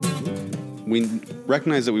we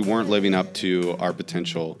recognized that we weren't living up to our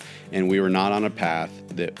potential, and we were not on a path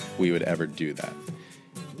that we would ever do that.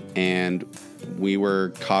 And we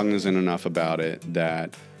were cognizant enough about it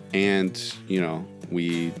that, and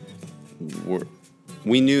we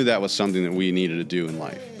knew that was something that we needed to do in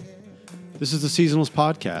life. This is the Seasonals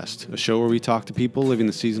Podcast, a show where we talk to people living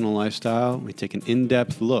the seasonal lifestyle. We take an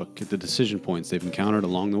in-depth look at the decision points they've encountered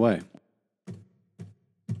along the way.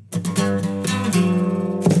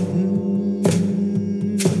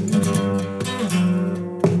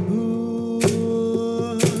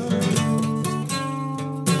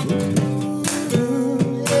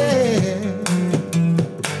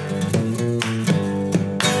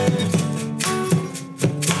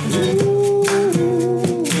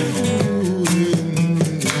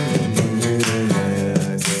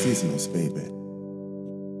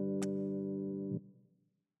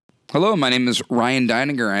 Hello, my name is Ryan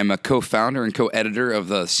Deininger. I'm a co-founder and co-editor of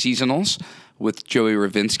the Seasonals with Joey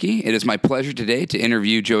Rovinsky. It is my pleasure today to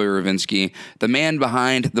interview Joey Rovinsky, the man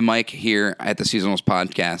behind the mic here at the Seasonals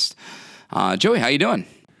Podcast. Joey, how you doing?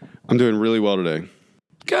 I'm doing really well today.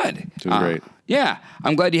 Good. Doing great. Yeah,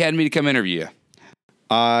 I'm glad you had me to come interview you.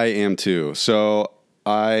 I am too. So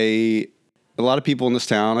a lot of people in this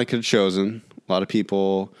town I could have chosen. A lot of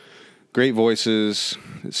people, great voices,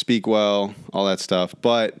 speak well, all that stuff.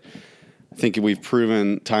 But I think we've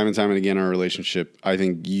proven time and time again in our relationship, I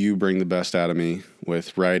think you bring the best out of me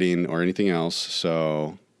with writing or anything else.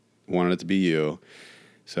 So I wanted it to be you.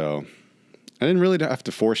 So I didn't really have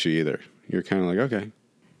to force you either. You're kind of like, okay.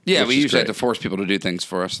 Yeah, we usually have to force people to do things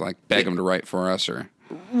for us, like beg them to write for us or...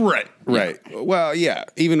 Right. Well, yeah.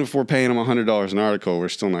 Even if we're paying them $100 an article, we're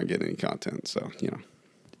still not getting any content. So,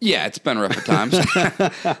 Yeah, it's been rough at times.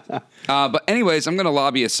 But anyways, I'm going to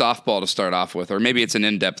lobby a softball to start off with, or maybe it's an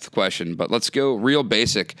in-depth question, but let's go real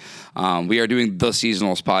basic. We are doing the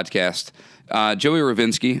Seasonals Podcast. Joey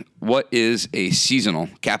Rovinsky, what is a seasonal,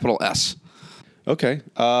 capital S? Okay.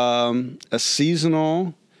 A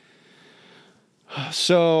seasonal...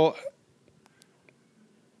 So...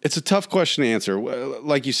 It's a tough question to answer.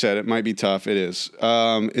 Like you said, it might be tough. It is.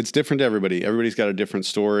 It's different to everybody. Everybody's got a different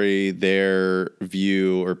story. Their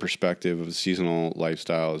view or perspective of a seasonal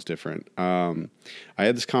lifestyle is different. I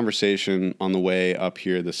had this conversation on the way up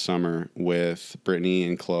here this summer with Brittany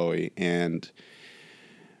and Chloe, and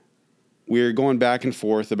we were going back and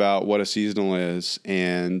forth about what a seasonal is.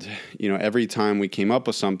 And every time we came up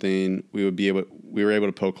with something, we were able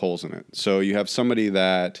to poke holes in it. So you have somebody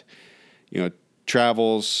that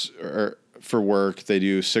travels for work. They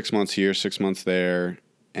do 6 months here, 6 months there,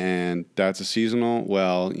 and that's a seasonal.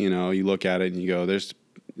 Well, you look at it and you go, there's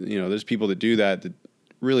people that do that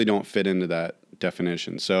really don't fit into that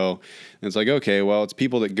definition. So it's like, okay, well, it's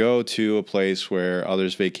people that go to a place where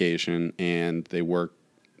others vacation and they work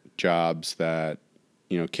jobs that,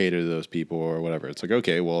 cater to those people or whatever. It's like,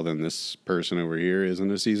 okay, well, then this person over here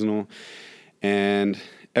isn't a seasonal. And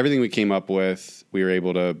everything we came up with, we were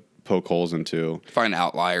able to poke holes into. Find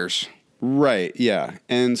outliers. Right, yeah.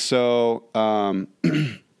 And so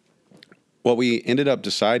what we ended up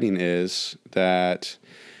deciding is that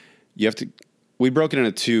we broke it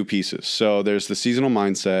into two pieces. So there's the seasonal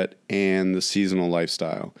mindset and the seasonal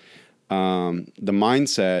lifestyle. The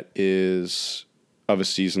mindset of a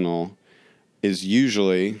seasonal is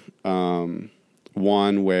usually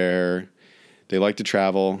one where they like to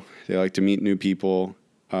travel, they like to meet new people,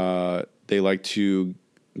 they like to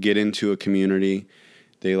get into a community.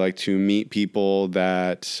 They like to meet people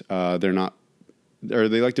that they're not, or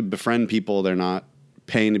they like to befriend people they're not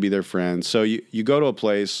paying to be their friends. So you go to a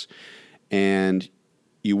place and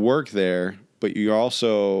you work there, but you're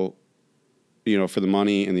also, for the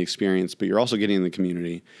money and the experience, but you're also getting in the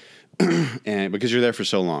community. And because you're there for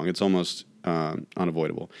so long, it's almost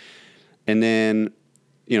unavoidable. And then,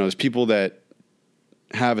 there's people that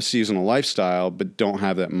have a seasonal lifestyle, but don't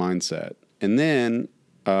have that mindset. And then,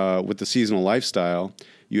 with the seasonal lifestyle,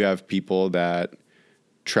 you have people that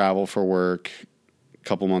travel for work,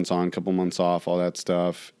 couple months on, couple months off, all that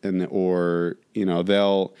stuff, or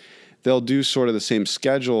they'll do sort of the same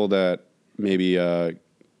schedule that maybe a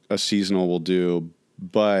seasonal will do,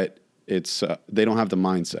 but it's they don't have the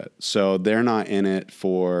mindset, so they're not in it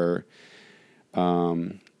for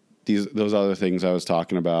those other things I was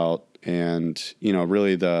talking about, and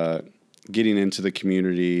really the getting into the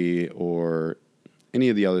community or any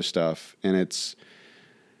of the other stuff. And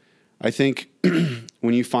I think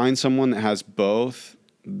when you find someone that has both,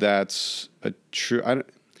 that's a true,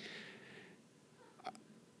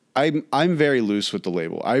 I'm very loose with the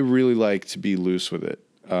label. I really like to be loose with it.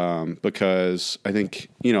 Because I think,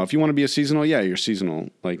 if you want to be a seasonal, yeah, you're seasonal.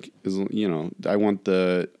 Like, I want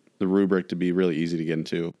the the rubric to be really easy to get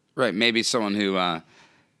into. Right. Maybe someone who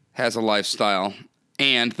has a lifestyle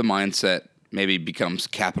and the mindset maybe becomes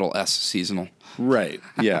capital S seasonal. Right.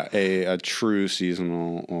 Yeah. A true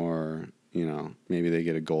seasonal, or, maybe they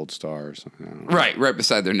get a gold star or something. I don't know. Right. Right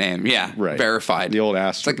beside their name. Yeah. Right. Verified. The old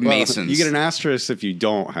asterisk. It's like Masons. You get an asterisk if you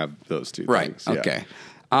don't have those two things. Right. Okay.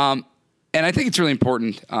 Yeah. And I think it's really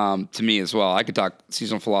important to me as well. I could talk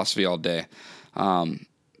seasonal philosophy all day.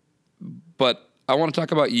 But I want to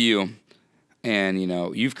talk about you. And,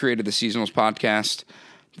 you've created the Seasonals podcast,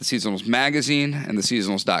 the Seasonals magazine, and the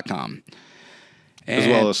Seasonals.com. As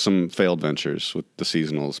well as some failed ventures with the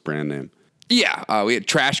Seasonals brand name. Yeah. We had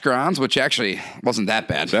Trash Grounds, which actually wasn't that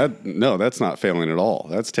bad. That's not failing at all.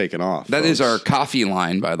 That's taken off. That is our coffee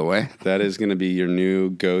line, by the way. That is going to be your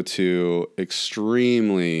new go-to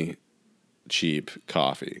extremely cheap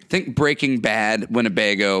coffee. Think Breaking Bad,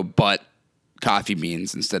 Winnebago, but coffee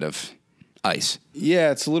beans instead of ice.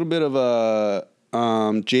 Yeah, it's a little bit of a...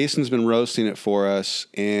 Jason's been roasting it for us,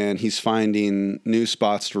 and he's finding new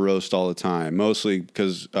spots to roast all the time, mostly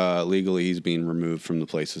because legally he's being removed from the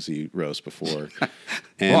places he roasts before.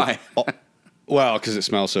 And why? Well, because it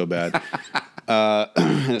smells so bad.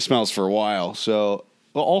 And it smells for a while. So,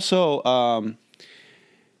 well, also,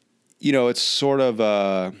 it's sort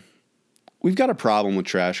of... we've got a problem with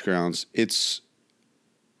Trash Grounds.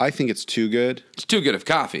 I think it's too good. It's too good of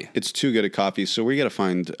coffee. It's too good of coffee, so we got to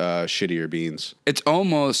find shittier beans. It's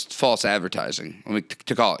almost false advertising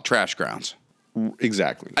to call it Trash Grounds.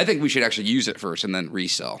 Exactly. I think we should actually use it first and then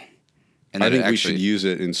resell. And I think we should use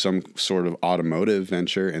it in some sort of automotive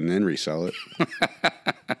venture and then resell it.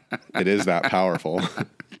 It is that powerful.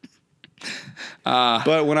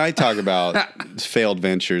 But when I talk about failed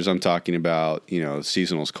ventures, I'm talking about,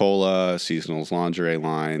 Seasonals Cola, Seasonals Lingerie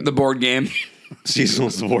line. The board game.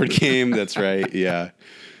 Seasonals the board game. That's right. Yeah.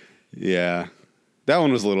 Yeah. That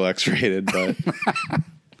one was a little X-rated, but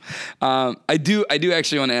I do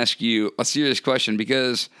actually want to ask you a serious question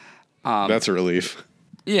because that's a relief.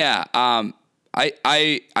 Yeah. I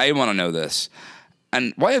want to know this.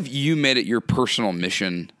 And why have you made it your personal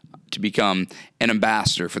mission to become an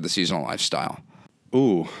ambassador for the seasonal lifestyle?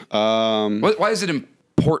 Ooh. Why is it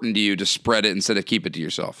important to you to spread it instead of keep it to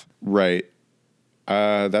yourself? Right.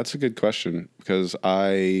 That's a good question because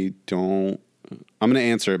I'm going to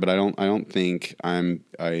answer it, but I don't think I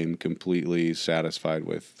am completely satisfied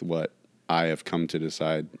with what I have come to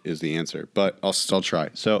decide is the answer, but I'll try.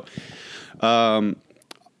 So,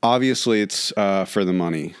 obviously it's, for the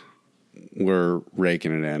money. We're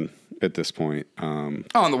raking it in at this point. On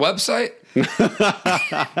the website?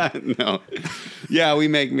 No. Yeah, we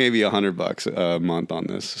make maybe $100 a month on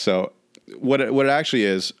this. So what it actually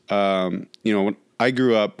is, when I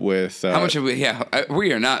grew up with how much have we? Yeah,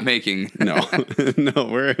 we are not making. No,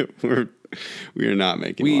 we are not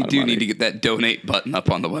making. We a lot do of money. need to get that donate button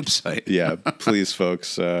up on the website. Yeah, please,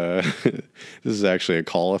 folks. This is actually a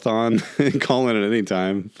call-a-thon. Call in at any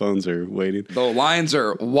time. Phones are waiting. The lines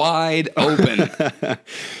are wide open.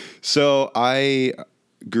 So I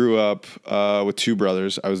grew up with two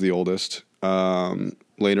brothers. I was the oldest.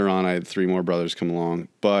 Later on, I had three more brothers come along,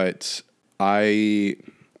 but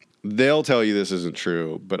they'll tell you this isn't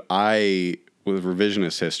true, but I, with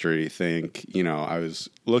revisionist history, think, I was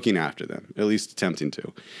looking after them, at least attempting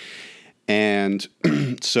to. And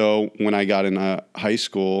so when I got into high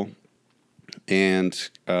school and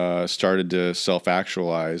started to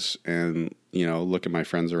self-actualize and, look at my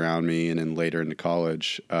friends around me and then later into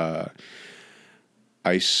college, I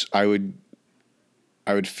would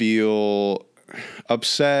feel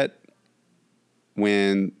upset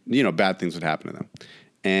when, bad things would happen to them.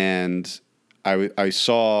 And I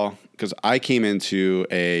saw, because I came into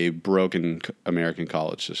a broken American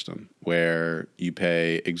college system where you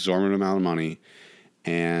pay exorbitant amount of money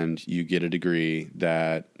and you get a degree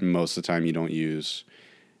that most of the time you don't use.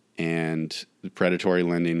 And the predatory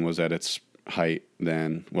lending was at its height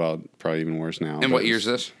then. Well, probably even worse now. And what year is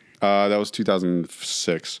this? That was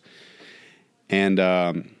 2006.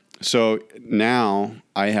 And so now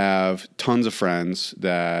I have tons of friends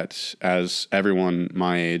that, as everyone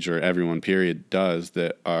my age or everyone period does,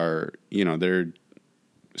 that are, they're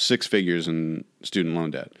six figures in student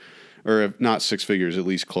loan debt, or if not six figures, at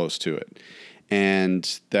least close to it.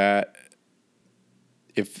 And that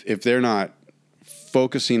if they're not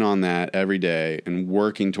focusing on that every day and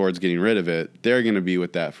working towards getting rid of it, they're going to be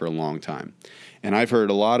with that for a long time. And I've heard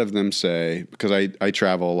a lot of them say, because I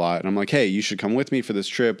travel a lot, and I'm like, hey, you should come with me for this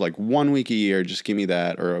trip, like 1 week a year, just give me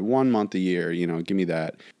that, or 1 month a year, give me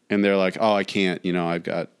that. And they're like, oh, I can't, I've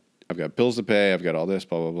got bills to pay, I've got all this,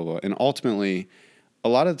 blah, blah, blah, blah. And ultimately, a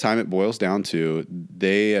lot of the time it boils down to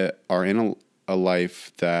they are in a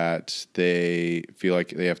life that they feel like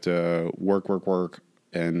they have to work,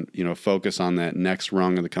 and, focus on that next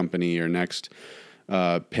rung of the company or next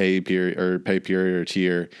pay period or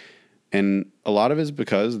tier. And a lot of it is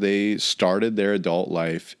because they started their adult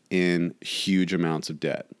life in huge amounts of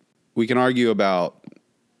debt. We can argue about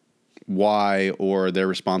why or their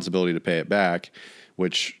responsibility to pay it back,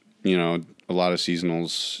 which, a lot of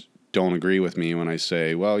seasonals don't agree with me when I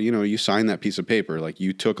say, well, you signed that piece of paper, like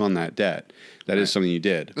you took on that debt. That is something you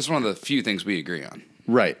did. This is one of the few things we agree on.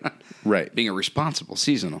 Right. Being a responsible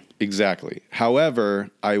seasonal. Exactly. However,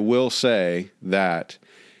 I will say that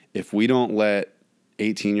if we don't let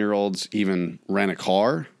 18-year-olds even rent a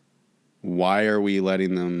car, why are we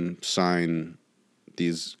letting them sign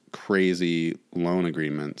these crazy loan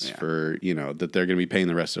agreements for, that they're going to be paying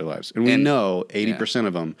the rest of their lives? And we know 80%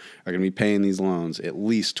 of them are going to be paying these loans at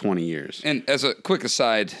least 20 years. And as a quick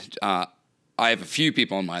aside, I have a few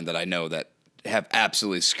people in mind that I know that have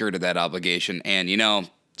absolutely skirted that obligation. And,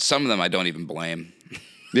 some of them I don't even blame.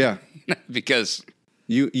 Yeah. Because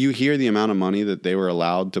you hear the amount of money that they were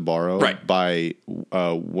allowed to borrow by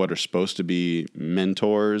what are supposed to be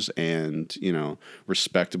mentors and,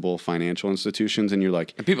 respectable financial institutions. And you're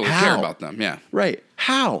like, and people who care about them. Yeah. Right.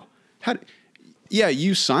 How? Yeah,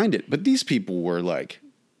 you signed it, but these people were like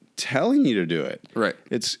telling you to do it. Right.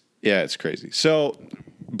 It's crazy. So,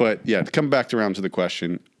 but yeah, to come back around to the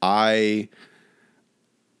question, I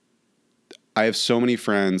have so many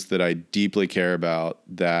friends that I deeply care about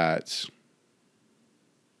that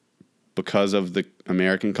because of the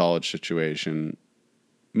American college situation,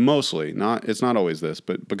 mostly, it's not always this,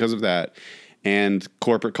 but because of that and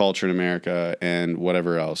corporate culture in America and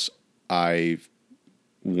whatever else, I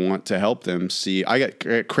want to help them see. I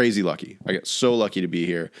got crazy lucky. I got so lucky to be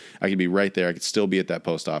here. I could be right there. I could still be at that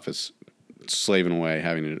post office slaving away,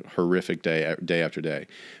 having a horrific day after day.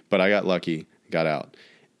 But I got lucky, got out.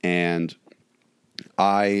 And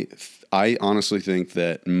I honestly think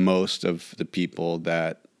that most of the people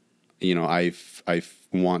that, I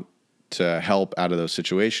want to help out of those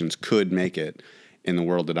situations could make it in the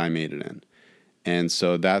world that I made it in. And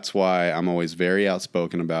so that's why I'm always very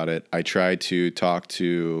outspoken about it. I try to talk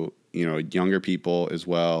to, younger people as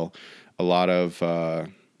well. A lot of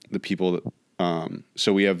the people that,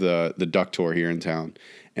 so we have the duck tour here in town,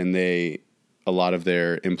 and a lot of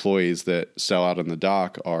their employees that sell out on the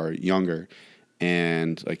dock are younger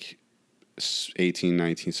and like 18,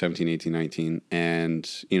 19, 17, 18, 19. And,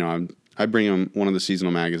 I bring them one of the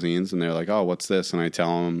seasonal magazines and they're like, oh, what's this? And I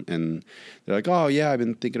tell them and they're like, oh yeah, I've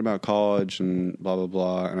been thinking about college and blah, blah,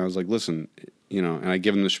 blah. And I was like, listen, and I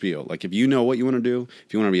give them the spiel. Like, if you know what you want to do,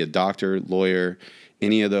 if you want to be a doctor, lawyer,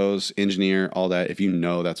 any of those, engineer, all that, if you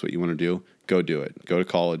know that's what you want to do, go do it. Go to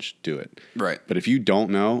college, do it. Right. But if you don't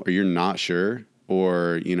know or you're not sure,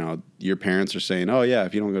 or, your parents are saying, oh yeah,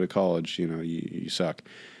 if you don't go to college, you suck.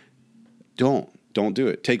 Don't do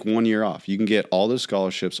it. Take 1 year off. You can get all those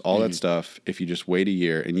scholarships, all that stuff, if you just wait a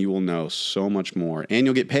year, and you will know so much more, and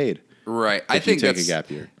you'll get paid. Right. I think that's a gap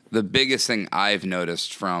year. The biggest thing I've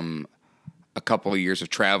noticed from a couple of years of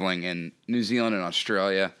traveling in New Zealand and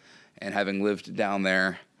Australia, and having lived down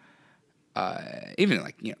there, even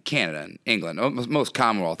like Canada and England, most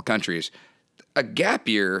Commonwealth countries, a gap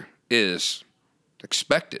year is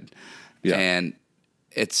expected. Yeah. And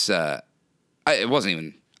it's it wasn't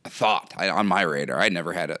even a thought on my radar. I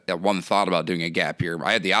never had one thought about doing a gap year.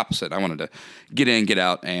 I had the opposite. I wanted to get in, get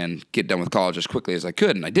out, and get done with college as quickly as I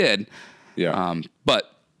could, and I did. Yeah.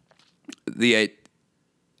 But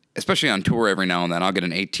especially on tour every now and then, I'll get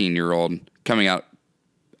an 18-year-old coming out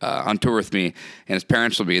on tour with me, and his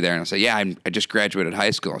parents will be there, and I'll say, yeah, I just graduated high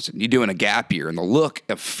school. I said, you doing a gap year? And the look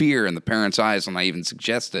of fear in the parents' eyes when I even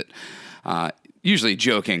suggest it, usually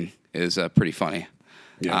joking, is pretty funny.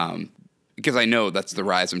 Yeah. Because I know that's the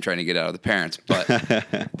rise I'm trying to get out of the parents, but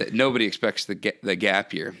that nobody expects the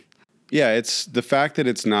gap year. Yeah, it's the fact that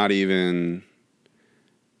it's not even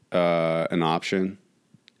an option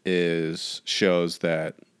shows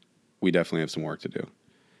that we definitely have some work to do.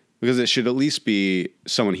 Because it should at least be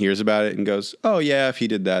someone hears about it and goes, oh yeah, if he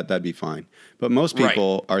did that, that'd be fine. But most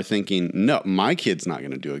people are thinking, no, my kid's not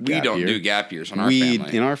going to do a gap year. We don't do gap years in our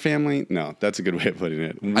family. In our family? No, that's a good way of putting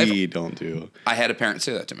it. We don't do. I had a parent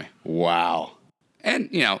say that to me. Wow.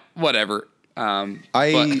 And, whatever. I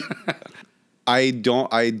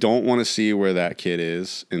don't want to see where that kid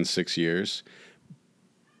is in 6 years,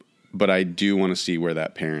 but I do want to see where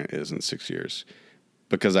that parent is in 6 years.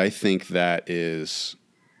 Because I think that is...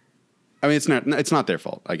 I mean, it's not their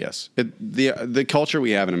fault, I guess. The culture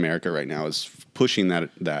we have in America right now is pushing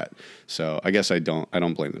that. So I guess I don't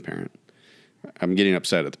blame the parent. I'm getting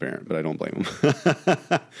upset at the parent, but I don't blame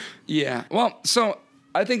them. Yeah. Well, so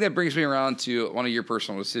I think that brings me around to one of your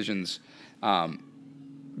personal decisions,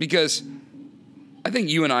 because I think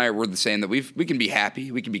you and I were the same, that we can be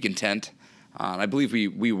happy, we can be content. And I believe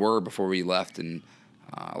we were before we left and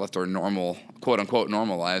left our normal, quote unquote,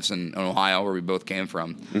 normal lives in Ohio, where we both came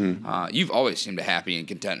from. Mm-hmm. You've always seemed a happy and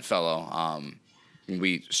content fellow. When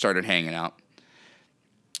we started hanging out,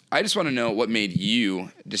 I just want to know what made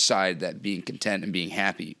you decide that being content and being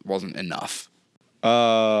happy wasn't enough.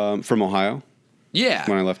 From Ohio? Yeah.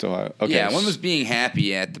 When I left Ohio. Okay. Yeah, when was being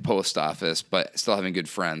happy at the post office but still having good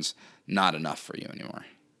friends not enough for you anymore?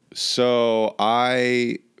 So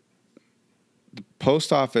the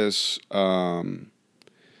post office, I'm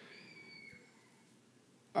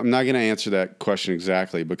not going to answer that question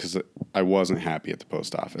exactly because I wasn't happy at the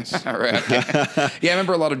post office. Right, okay. Yeah, I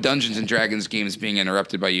remember a lot of Dungeons and Dragons games being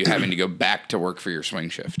interrupted by you having to go back to work for your swing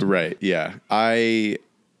shift. Right, yeah.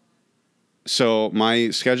 So my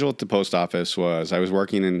schedule at the post office was I was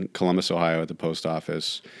working in Columbus, Ohio at the post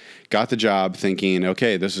office. Got the job thinking,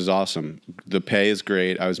 okay, this is awesome. The pay is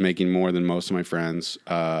great. I was making more than most of my friends.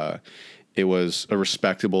 It was a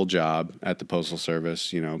respectable job at the Postal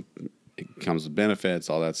Service, It comes with benefits,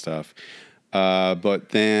 all that stuff. But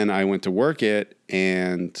then I went to work it,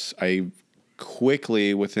 and I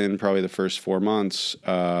quickly, within probably the first 4 months,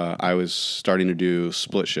 I was starting to do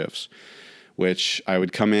split shifts, which I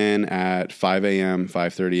would come in at 5 a.m.,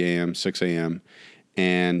 5:30 a.m., 6 a.m.,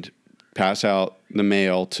 and pass out the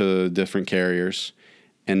mail to different carriers,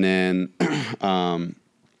 and then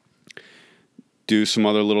do some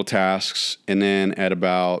other little tasks, and then at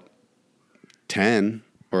about 10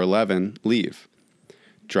 or 11, leave.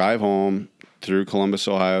 Drive home through Columbus,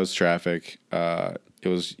 Ohio's traffic. It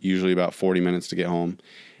was usually about 40 minutes to get home,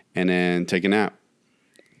 and then take a nap,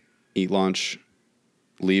 eat lunch,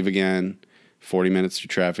 leave again, 40 minutes through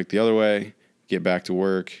traffic the other way, get back to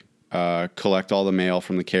work, collect all the mail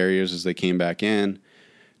from the carriers as they came back in,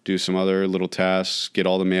 do some other little tasks, get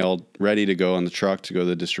all the mail ready to go on the truck to go to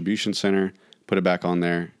the distribution center, put it back on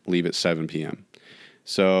there, leave at 7 p.m.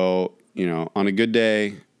 So, on a good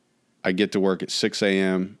day, I get to work at 6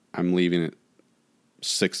 a.m. I'm leaving at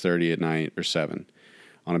 6:30 at night or 7.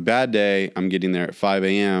 On a bad day, I'm getting there at 5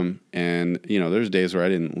 a.m. And, there's days where I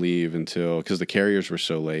didn't leave because the carriers were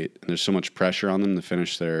so late and there's so much pressure on them to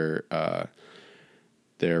finish their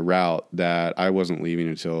route that I wasn't leaving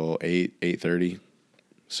until 8:30.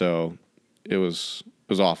 So it was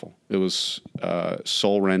awful. It was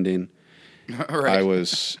soul rending. Right. It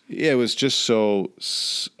was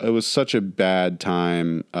such a bad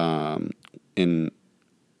time in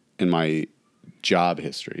my job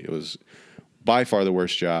history. It was by far the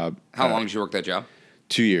worst job. How long did you work that job?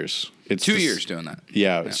 2 years. It's 2 years doing that.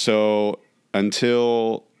 Yeah. So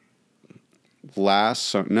until at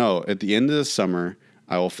the end of the summer,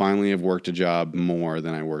 I will finally have worked a job more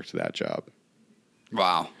than I worked that job.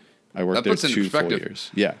 Wow. I worked there 2 full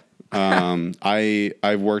years. Yeah.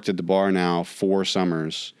 I've worked at the bar now 4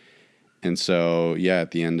 summers. And so,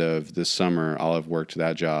 at the end of this summer, I'll have worked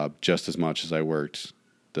that job just as much as I worked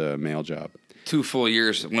the mail job. 2 full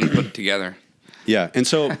years when put together. Yeah. And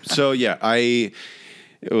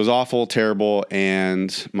it was awful, terrible.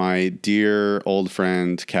 And my dear old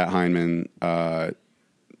friend, Kat Heineman,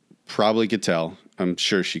 probably could tell. I'm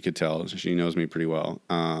sure she could tell. She knows me pretty well.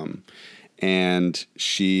 And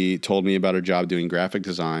she told me about her job doing graphic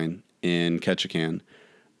design in Ketchikan,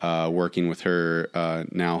 working with her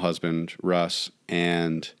now husband, Russ.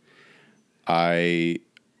 And I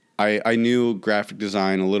knew graphic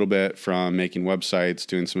design a little bit from making websites,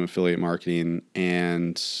 doing some affiliate marketing,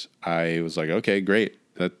 and I was like, okay, great.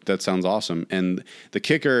 That sounds awesome. And the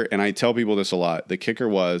kicker, and I tell people this a lot, the kicker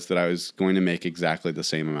was that I was going to make exactly the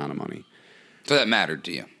same amount of money. So that mattered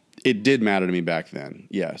to you? It did matter to me back then,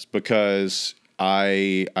 yes, because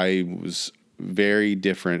I was very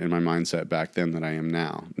different in my mindset back then than I am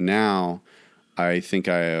now. Now, I think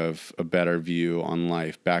I have a better view on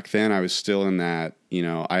life. Back then, I was still in that,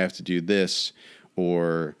 I have to do this,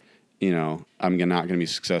 or, I'm not going to be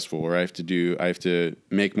successful, or I have to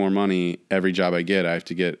make more money every job I get. I have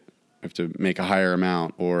to make a higher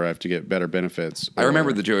amount, or I have to get better benefits. I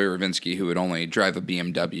remember the Joey Rovinsky who would only drive a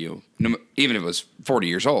BMW, even if it was 40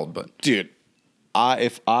 years old. But dude,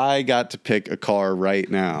 if I got to pick a car right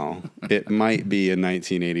now, it might be a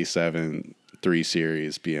 1987 3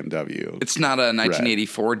 Series BMW. It's not a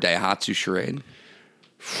 1984 Daihatsu Charade.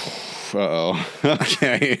 Uh-oh.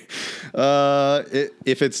 Okay.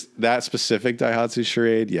 If it's that specific Daihatsu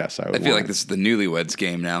charade, yes, I would. I feel like this is the newlyweds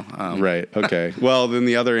game now. Right. Okay. Well, then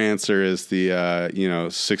the other answer is the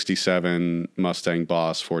 67 Mustang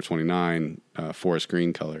Boss 429 forest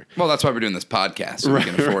green color. Well, that's why we're doing this podcast, so we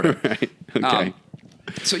can afford it. Right. Okay.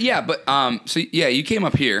 You came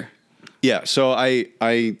up here. Yeah. So I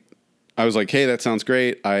was like, hey, that sounds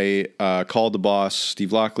great. I called the boss, Steve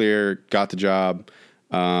Locklear, got the job,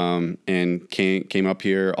 and came up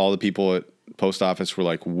here. All the people at post office were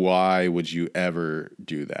like, why would you ever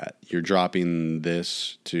do that? You're dropping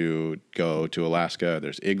this to go to Alaska.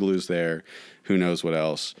 There's igloos there. Who knows what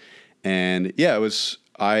else? And yeah,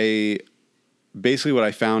 basically what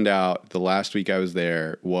I found out the last week I was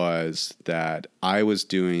there was that I was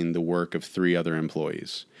doing the work of 3 other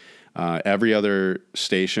employees. Every other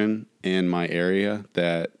station in my area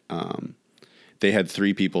that they had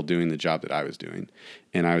 3 people doing the job that I was doing,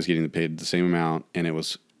 and I was getting paid the same amount, and it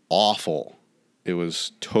was awful. It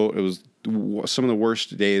was some of the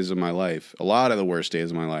worst days of my life, a lot of the worst days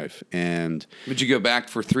of my life. And would you go back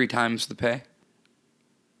for 3 times the pay?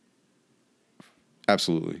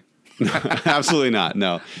 Absolutely, absolutely not.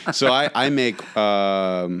 No. So I make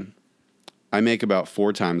about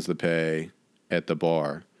 4 times the pay at the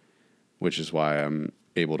bar, which is why I'm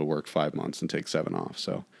able to work 5 months and take 7 off.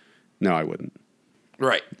 So, no, I wouldn't.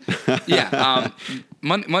 Right. Yeah.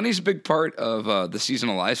 Money's a big part of the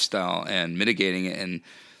seasonal lifestyle and mitigating it, and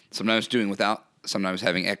sometimes doing without, sometimes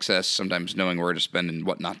having excess, sometimes knowing where to spend and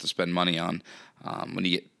what not to spend money on. When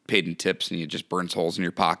you get paid in tips and you just burns holes in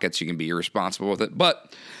your pockets, you can be irresponsible with it.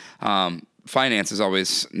 But finance is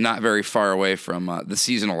always not very far away from the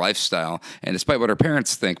seasonal lifestyle. And despite what our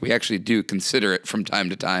parents think, we actually do consider it from time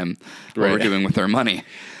to time what we're doing with our money.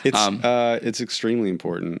 It's extremely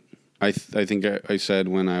important. I think I said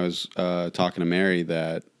when I was talking to Mary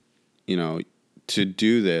that, to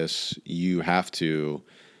do this, you have to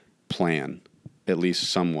plan at least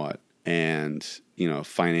somewhat. And,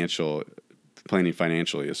 planning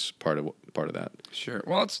financially is part of that. Sure.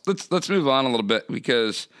 Well, let's move on a little bit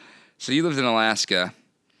because so you lived in Alaska.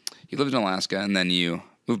 And then you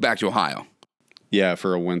moved back to Ohio. Yeah,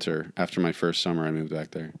 for a winter. After my first summer, I moved back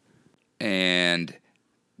there. And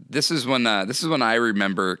this is when I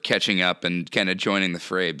remember catching up and kind of joining the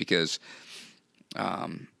fray because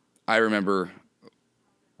I remember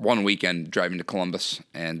one weekend driving to Columbus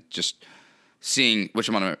and just seeing which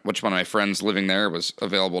one of my friends living there was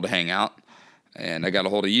available to hang out. And I got a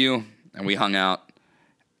hold of you, and we hung out.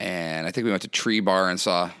 And I think we went to Tree Bar and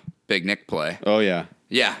saw Big Nick play. Oh, yeah.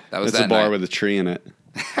 Yeah, that was It's that a bar night. with a tree in it.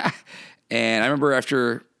 And I remember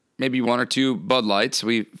after maybe 1 or 2 Bud Lights,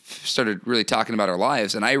 we started really talking about our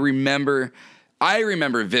lives. And I remember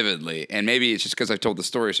vividly, and maybe it's just because I've told the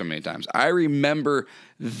story so many times, I remember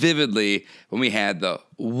vividly when we had the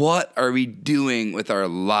what are we doing with our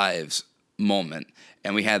lives moment.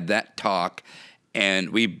 And we had that talk,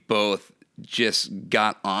 and we both just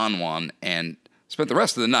got on one and spent the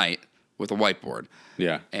rest of the night with a whiteboard.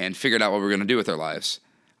 Yeah. And figured out what we were going to do with our lives.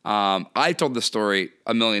 I told the story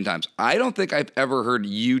a million times. I don't think I've ever heard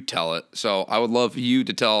you tell it, so I would love you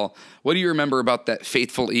to tell. What do you remember about that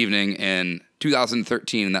fateful evening in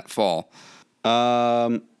 2013 in that fall?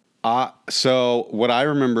 So what I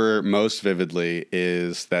remember most vividly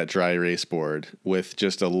is that dry erase board with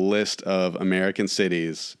just a list of American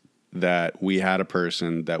cities that we had a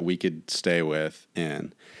person that we could stay with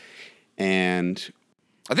in. And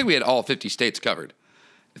I think we had all 50 states covered,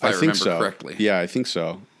 if I remember correctly. Yeah, I think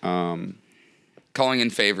so. Calling in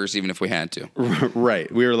favors even if we had to. Right.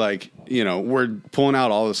 We were like, we're pulling out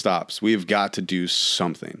all the stops. We've got to do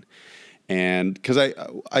something. And because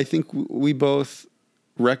I think we both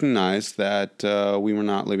recognized that we were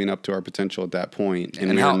not living up to our potential at that point.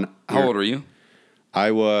 And how old were you?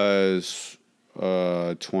 I was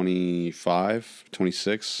 25,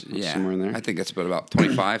 26, somewhere in there. I think that's about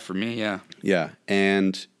 25 for me, yeah. Yeah.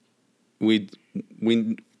 And we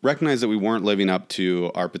recognized that we weren't living up to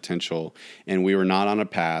our potential, and we were not on a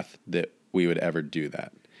path that we would ever do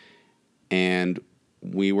that. And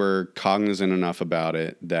we were cognizant enough about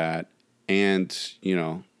it that, we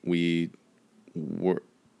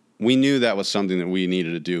knew that was something that we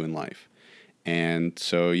needed to do in life. And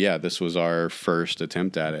so, yeah, this was our first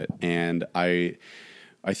attempt at it. And I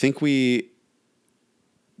think we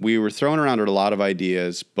were throwing around a lot of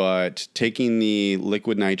ideas, but taking the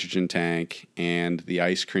liquid nitrogen tank and the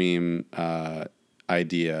ice cream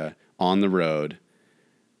idea on the road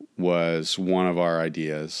was one of our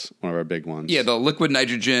ideas, one of our big ones. Yeah, the liquid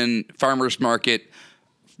nitrogen farmer's market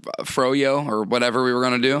froyo or whatever we were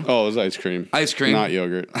going to do. Oh, it was ice cream. Ice cream. Not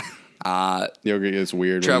yogurt. Yoga is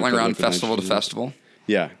weird. Traveling around festival to festival.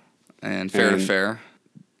 Yeah. And fair to fair.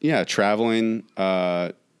 Yeah, traveling,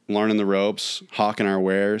 learning the ropes, hawking our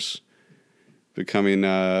wares, becoming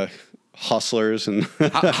hustlers. And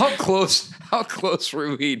how close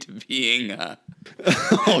were we to being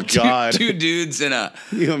oh God, two dudes in a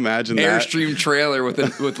you imagine Airstream trailer with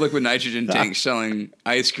liquid nitrogen tanks selling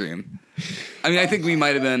ice cream? I mean, I think we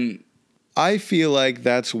might have been. I feel like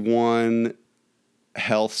that's one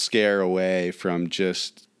health scare away from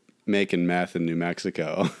just making meth in New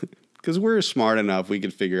Mexico. Because we're smart enough, we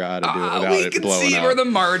could figure out how to do it without it blowing up. We can see where the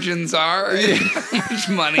margins are, how much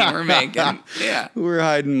money we're making. Yeah, we're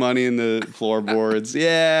hiding money in the floorboards.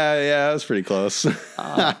 Yeah, that was pretty close.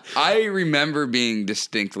 I remember being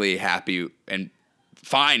distinctly happy and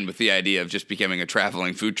fine with the idea of just becoming a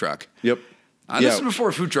traveling food truck. Yep. This is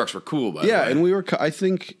before food trucks were cool, by the way. Yeah, and we were. I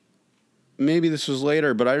think maybe this was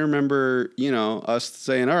later, but I remember, us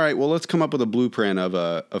saying, all right, well, let's come up with a blueprint of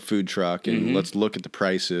a food truck and let's look at the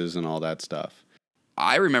prices and all that stuff.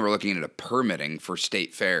 I remember looking into permitting for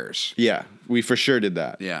state fairs. Yeah, we for sure did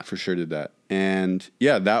that. Yeah. For sure did that. And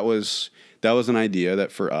yeah, that was an idea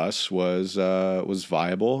that for us was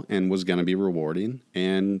viable and was going to be rewarding.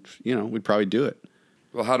 And, we'd probably do it.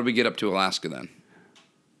 Well, how did we get up to Alaska then?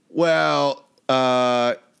 Well,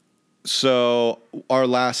 so our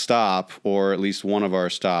last stop, or at least one of our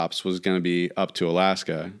stops, was going to be up to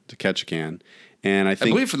Alaska to Ketchikan. And I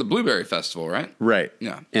believe for the Blueberry Festival, right? Right.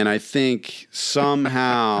 Yeah. And I think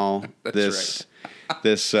somehow this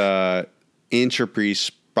entropy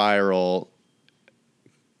spiral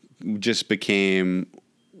just became,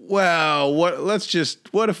 well, what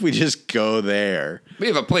if we just go there? We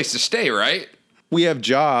have a place to stay, right? We have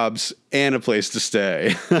jobs and a place to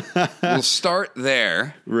stay. We'll start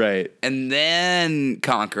there. Right. And then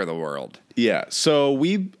conquer the world. Yeah. So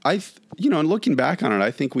looking back on it,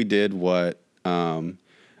 I think we did what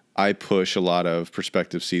I push a lot of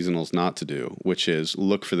prospective seasonals not to do, which is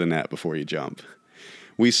look for the net before you jump.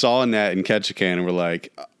 We saw a net in Ketchikan and we're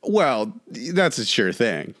like, well, that's a sure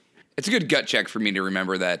thing. It's a good gut check for me to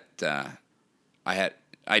remember that I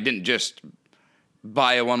didn't just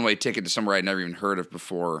buy a one-way ticket to somewhere I'd never even heard of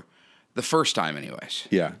before, the first time anyways.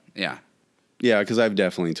 Yeah. Yeah. Yeah, because I've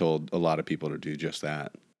definitely told a lot of people to do just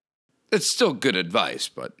that. It's still good advice,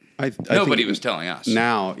 but nobody was telling us.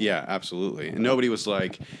 Now, yeah, absolutely. And nobody was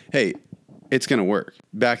like, hey, it's going to work.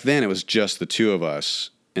 Back then, it was just the two of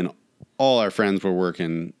us, and all our friends were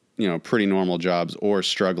working, pretty normal jobs or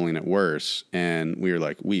struggling at worse. And we were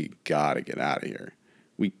like, we got to get out of here.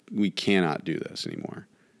 We cannot do this anymore.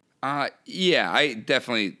 Yeah, I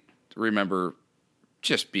definitely remember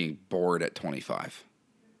just being bored at 25.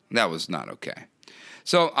 That was not okay.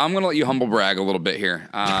 So I'm going to let you humble brag a little bit here.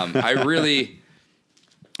 I really,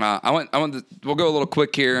 we'll go a little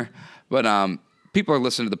quick here, but people are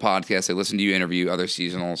listening to the podcast. They listen to you interview other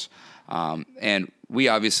seasonals. And we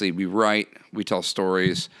write, we tell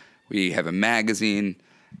stories. We have a magazine.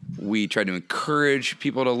 We try to encourage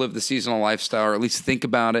people to live the seasonal lifestyle, or at least think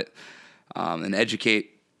about it, and educate.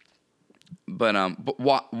 But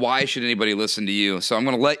why should anybody listen to you? So I'm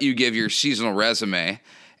going to let you give your seasonal resume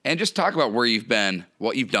and just talk about where you've been,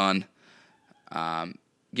 what you've done.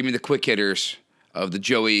 Give me the quick hitters of the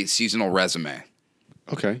Joey seasonal resume.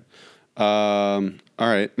 Okay. All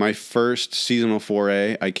right. My first seasonal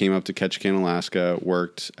foray, I came up to Ketchikan, Alaska,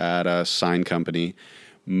 worked at a sign company.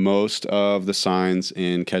 Most of the signs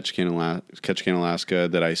in Ketchikan, Alaska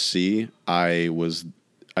that I see, I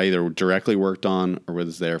either directly worked on or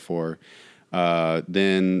was there for.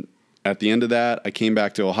 Then at the end of that, I came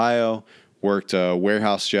back to Ohio, worked a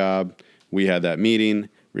warehouse job. We had that meeting,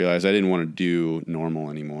 realized I didn't want to do normal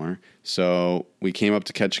anymore. So we came up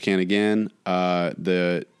to Ketchikan again.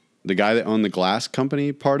 The guy that owned the glass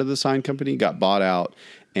company, part of the sign company, got bought out,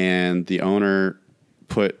 and the owner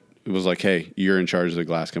was like, hey, you're in charge of the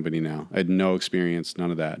glass company now. I had no experience,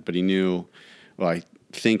 none of that. But he knew, well, I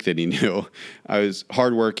think that he knew I was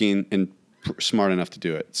hardworking and smart enough to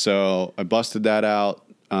do it. So I busted that out.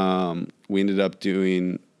 We ended up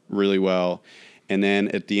doing really well. And then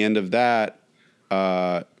at the end of that,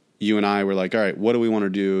 you and I were like, all right, what do we want to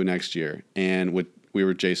do next year? And we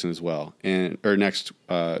were Jason as well, or next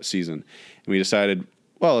season. And we decided,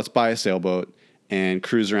 well, let's buy a sailboat and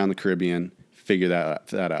cruise around the Caribbean, figure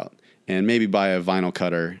that out. And maybe buy a vinyl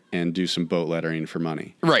cutter and do some boat lettering for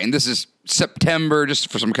money. Right, and this is September,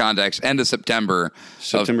 just for some context, end of September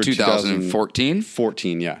of 2014?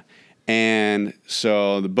 14, yeah. And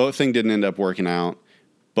so the boat thing didn't end up working out,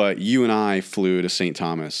 but you and I flew to St.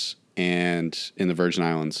 Thomas and in the Virgin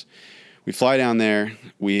Islands. We fly down there.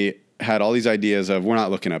 We had all these ideas of we're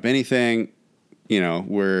not looking up anything.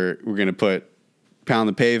 we're going to pound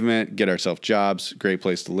the pavement, get ourselves jobs, great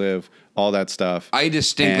place to live, all that stuff. I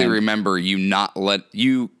distinctly remember you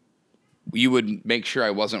you would make sure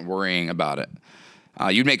I wasn't worrying about it.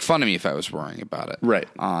 You'd make fun of me if I was worrying about it. Right.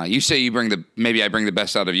 You say maybe I bring the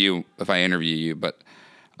best out of you if I interview you, but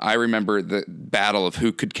I remember the battle of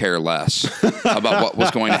who could care less about what was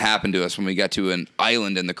going to happen to us when we got to an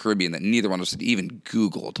island in the Caribbean that neither one of us had even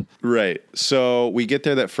Googled. Right. So we get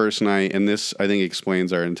there that first night, and this, I think,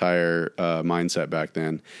 explains our entire mindset back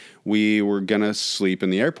then. We were going to sleep in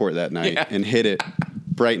the airport that night and hit it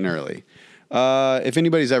bright and early. If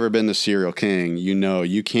anybody's ever been to Serial King,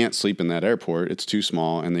 you can't sleep in that airport. It's too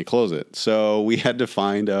small, and they close it. So we had to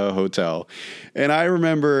find a hotel. And I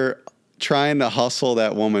remember trying to hustle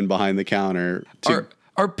that woman behind the counter.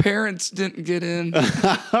 Our parents didn't get in.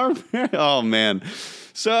 Oh, man.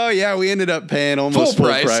 So, yeah, we ended up paying almost full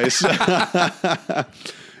price.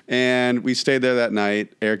 And we stayed there that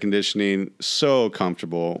night, air conditioning, so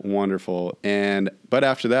comfortable, wonderful. But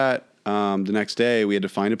after that, the next day, we had to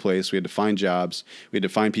find a place. We had to find jobs. We had to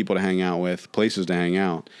find people to hang out with, places to hang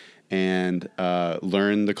out, and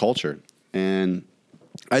learn the culture. And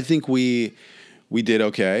I think we did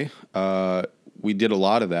okay. We did a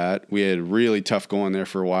lot of that. We had really tough going there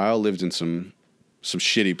for a while. Lived in some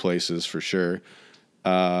shitty places for sure.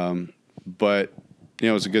 But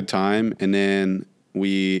it was a good time. And then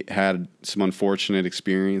we had some unfortunate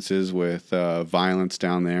experiences with violence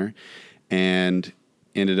down there, and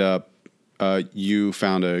ended up. You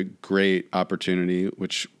found a great opportunity,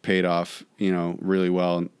 which paid off, really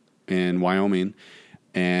well in Wyoming.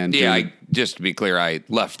 And just to be clear, I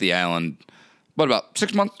left the island. What, about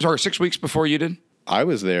 6 weeks before you did? I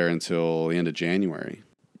was there until the end of January.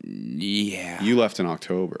 Yeah. You left in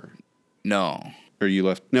October. No. Or you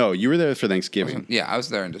left... No, you were there for Thanksgiving. I was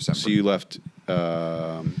there in December. So you left...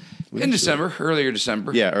 in December, earlier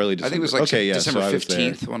December. Yeah, early December. I think it was like December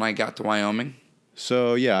 15th when I got to Wyoming.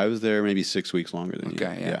 So, yeah, I was there maybe 6 weeks longer than you.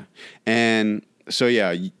 Okay, yeah. And so,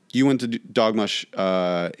 yeah, you went to Dogmush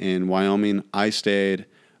in Wyoming. I stayed.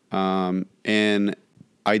 And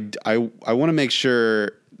I want to make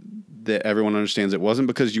sure that everyone understands it wasn't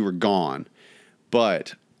because you were gone,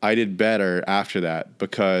 but I did better after that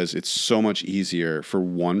because it's so much easier for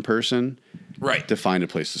one person to find a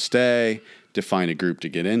place to stay, to find a group to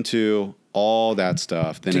get into, all that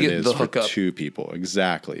stuff than it is for two people.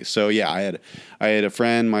 Exactly. So yeah, I had a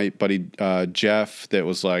friend, my buddy Jeff, that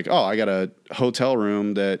was like, "Oh, I got a hotel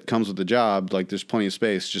room that comes with the job. Like, there's plenty of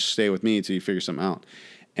space. Just stay with me till you figure something out."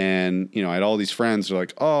 And, I had all these friends who were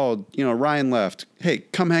like, "Oh, Ryan left. Hey,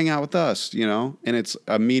 come hang out with us," And it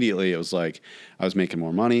was like I was making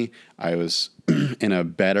more money. I was in a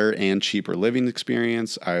better and cheaper living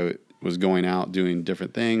experience. I was going out doing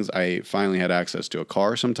different things. I finally had access to a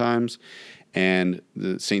car sometimes, and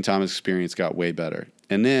the St. Thomas experience got way better.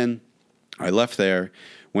 And then I left there,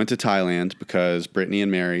 went to Thailand because Brittany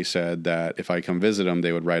and Mary said that if I come visit them,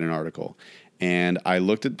 they would write an article. And I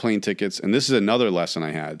looked at plane tickets, and this is another lesson I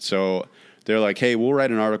had. So they're like, "Hey, we'll write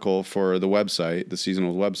an article for the website, the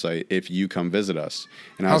seasonal website, if you come visit us."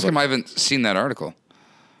 And How come I haven't seen that article?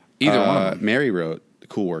 Either one of them. Mary wrote the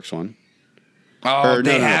Cool Works one. Oh,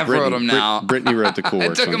 they have wrote them now. Brittany wrote the Cool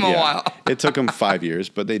Works one. It took them a while. It took them 5 years,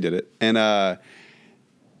 but they did it. And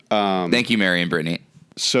thank you, Mary and Brittany.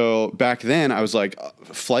 So back then, I was like,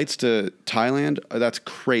 flights to Thailand, that's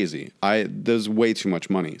crazy. There's way too much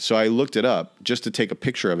money. So I looked it up just to take a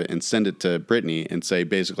picture of it and send it to Brittany and say,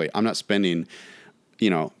 basically, I'm not spending,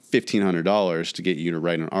 $1,500 to get you to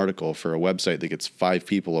write an article for a website that gets 5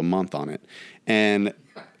 people a month on it. And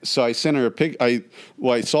so I sent her a pic. I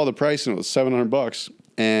saw the price and it was $700.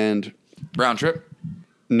 And round trip?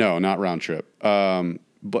 No, not round trip.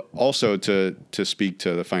 But also to speak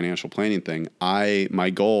to the financial planning thing, my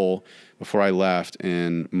goal before I left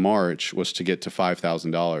in March was to get to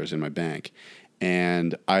 $5,000 in my bank.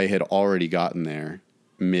 And I had already gotten there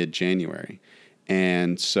mid-January.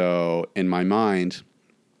 And so in my mind,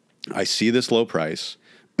 I see this low price.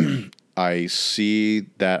 I see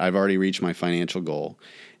that I've already reached my financial goal.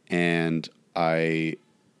 And I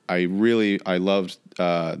loved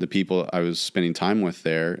the people I was spending time with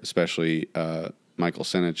there, especially Michael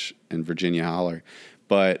Senich and Virginia Holler,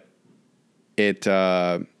 but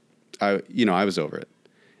I was over it.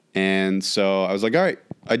 And so I was like, all right,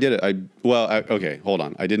 I did it. Okay, hold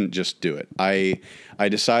on. I didn't just do it. I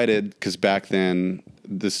decided, because back then,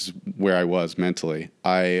 this is where I was mentally.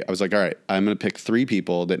 I was like, all right, I'm going to pick 3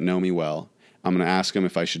 people that know me well. I'm going to ask them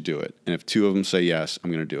if I should do it. And if 2 of them say yes,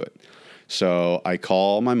 I'm going to do it. So I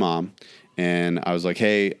call my mom and I was like,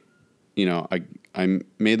 hey, I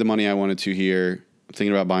made the money I wanted to here.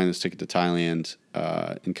 thinking about buying this ticket to Thailand,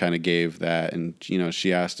 and kind of gave that. And,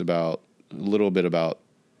 she asked a little bit about,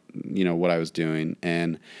 what I was doing.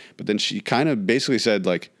 But then she kind of basically said,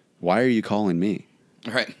 like, why are you calling me?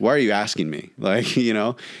 Right. Why are you asking me? Like, So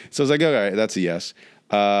I was like, okay, that's a yes.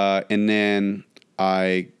 And then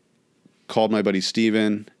I called my buddy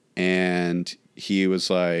Steven, and he was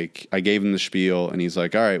like, I gave him the spiel, and he's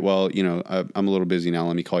like, all right, well, I'm a little busy now.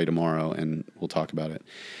 Let me call you tomorrow and we'll talk about it.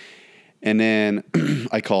 And then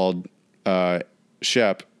I called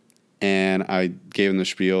Shep, and I gave him the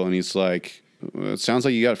spiel, and he's like, well, it sounds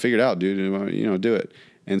like you got it figured out, dude. Do it.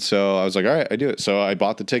 And so I was like, all right, I do it. So I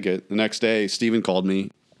bought the ticket. The next day, Steven called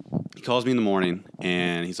me. He calls me in the morning,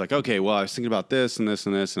 and he's like, okay, well, I was thinking about this and this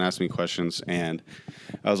and this, and asked me questions. And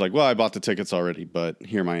I was like, well, I bought the tickets already, but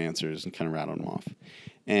here are my answers, and kind of rattled them off.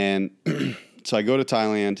 And so I go to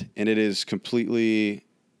Thailand, and it is completely...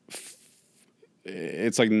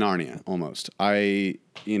 It's like Narnia almost. My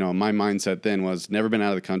mindset then was never been out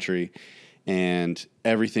of the country, and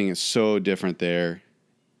everything is so different there.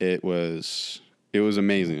 It was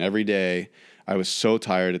amazing. Every day I was so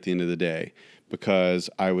tired at the end of the day because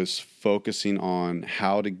I was focusing on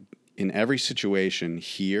how to, in every situation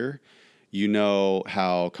here,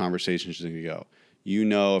 how conversations are going to go.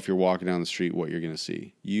 If you're walking down the street, what you're going to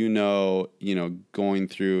see. Going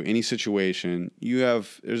through any situation,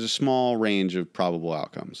 there's a small range of probable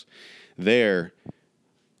outcomes. There,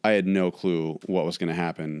 I had no clue what was going to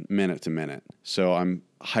happen minute to minute. So I'm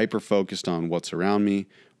hyper focused on what's around me,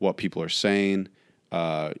 what people are saying,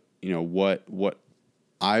 what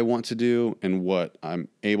I want to do and what I'm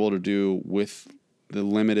able to do with the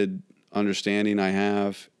limited understanding I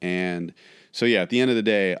have. And so, yeah, at the end of the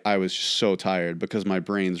day, I was just so tired because my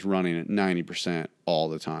brain's running at 90% all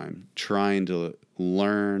the time, trying to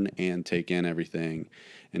learn and take in everything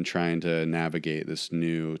and trying to navigate this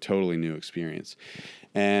totally new experience.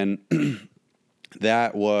 And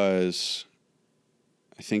that was,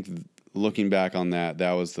 I think, looking back on that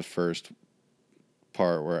was the first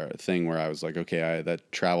part where I was like, okay,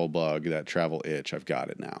 that travel bug, that travel itch, I've got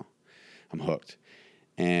it now. I'm hooked,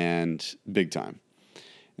 and big time.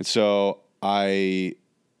 And so I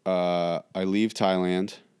leave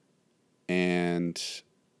Thailand, and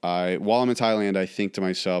while I'm in Thailand, I think to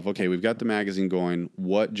myself, okay, we've got the magazine going.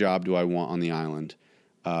 What job do I want on the island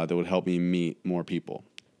that would help me meet more people?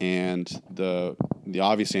 And the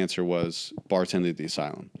obvious answer was bartender at the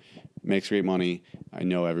asylum. Makes great money. I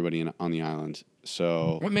know everybody on the island.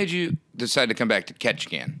 So what made you decide to come back to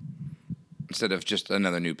Ketchikan instead of just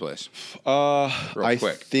another new place? I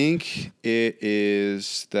think it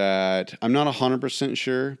is that I'm not 100%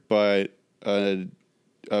 sure, but a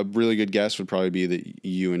really good guess would probably be that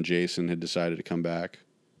you and Jason had decided to come back,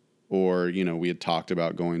 or we had talked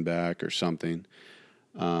about going back or something.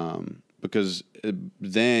 Because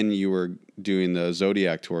then you were doing the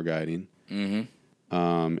Zodiac tour guiding,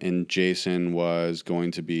 and Jason was going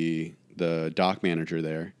to be the dock manager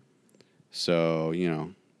there. So,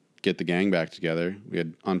 get the gang back together. We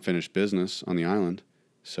had unfinished business on the island.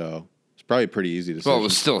 So it's probably a pretty easy decision. Well, it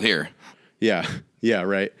was still here. Yeah. Yeah,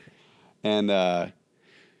 right. And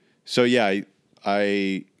so, yeah,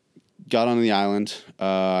 I got on the island.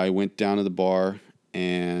 I went down to the bar,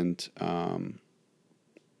 and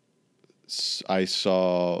I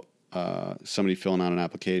saw somebody filling out an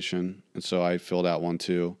application. And so I filled out one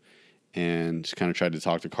too, and kind of tried to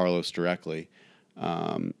talk to Carlos directly.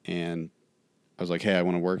 And I was like, hey, I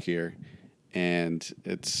want to work here. And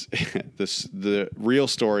it's the real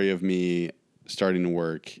story of me starting to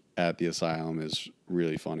work at the asylum is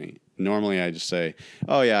really funny. Normally I just say,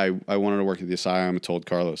 oh yeah, I wanted to work at the asylum. I told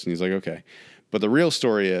Carlos, and he's like, okay. But the real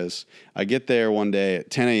story is I get there one day at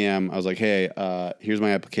 10 a.m. I was like, hey, here's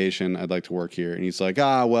my application. I'd like to work here. And he's like,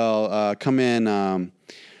 come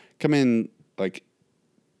in like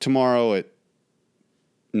tomorrow at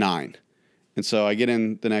 9. And so I get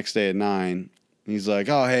in the next day at 9. And he's like,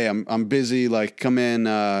 oh, hey, I'm busy. Like, come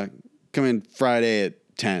in Friday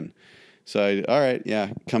at 10. So all right,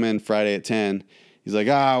 yeah, come in Friday at 10. He's like,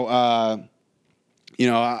 I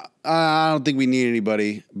don't think we need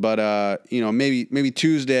anybody, but maybe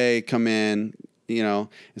Tuesday come in, And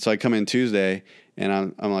so I come in Tuesday,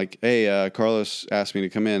 and I'm like, hey, Carlos asked me to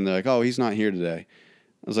come in. They're like, oh, he's not here today.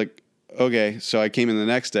 I was like, okay. So I came in the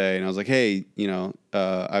next day, and I was like, hey,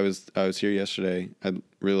 I was here yesterday. I'd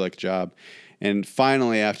really like a job. And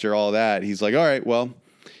finally, after all that, he's like, all right, well,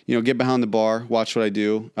 get behind the bar, watch what I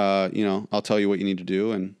do. I'll tell you what you need to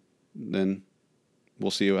do, and then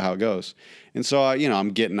we'll see how it goes. And so, I'm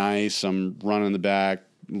getting ice. I'm running in the back,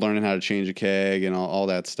 learning how to change a keg and all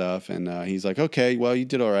that stuff. And he's like, okay, well, you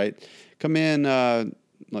did all right. Come in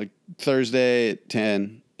like Thursday at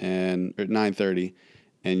 10 and or 9:30,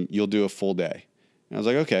 and you'll do a full day. And I was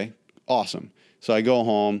like, okay, awesome. So I go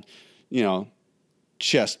home,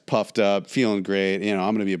 chest puffed up, feeling great. I'm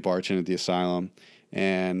going to be a bartender at the asylum.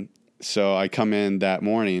 And so I come in that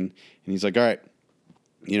morning, and he's like, all right,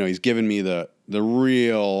 he's giving me the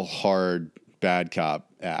real hard bad cop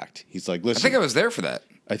act. He's like, listen. I think I was there for that.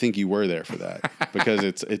 I think you were there for that because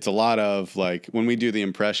it's a lot of like when we do the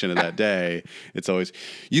impression of that day, it's always,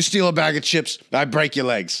 you steal a bag of chips, I break your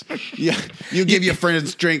legs. Yeah, you give your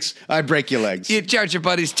friends drinks, I break your legs. You charge your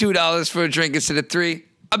buddies $2 for a drink instead of $3,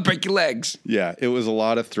 I'll break your legs. Yeah, it was a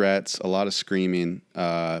lot of threats, a lot of screaming,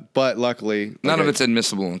 but luckily... None of it's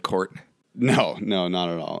admissible in court. No, not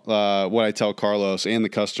at all. What I tell Carlos and the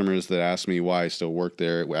customers that ask me why I still work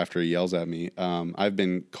there after he yells at me, I've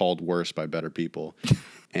been called worse by better people.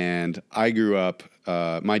 And I grew up,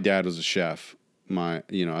 my dad was a chef,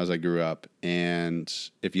 as I grew up. And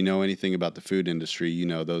if you know anything about the food industry,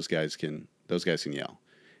 those guys can yell.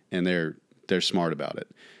 And they're smart about it.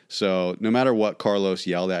 So no matter what Carlos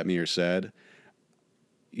yelled at me or said,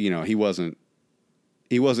 he wasn't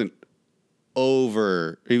going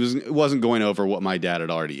over what my dad had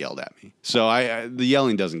already yelled at me. So the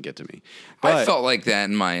yelling doesn't get to me. But I felt like that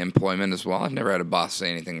in my employment as well. I've never had a boss say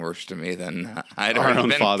anything worse to me than I'd our already own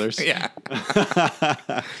been. fathers. Yeah.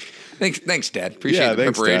 Thanks, Dad. Appreciate the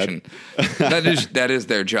thanks, preparation. That is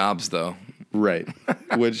their jobs, though. Right.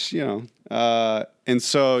 Which, and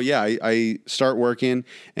so, I start working,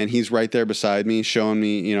 and he's right there beside me, showing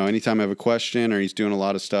me, anytime I have a question or he's doing a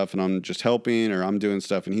lot of stuff and I'm just helping or I'm doing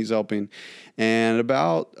stuff and he's helping. And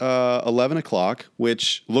about 11 o'clock,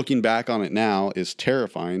 which looking back on it now is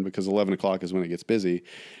terrifying because 11 o'clock is when it gets busy.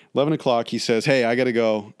 11 o'clock, he says, hey, I got to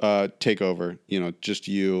go take over, just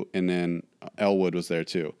you. And then Elwood was there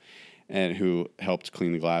too, and who helped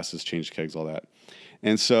clean the glasses, change kegs, all that.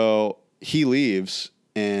 And so he leaves,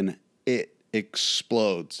 and it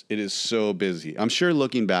explodes. It is so busy. I'm sure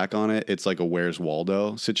looking back on it, it's like a Where's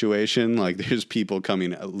Waldo situation. Like there's people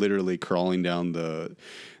coming, literally crawling down the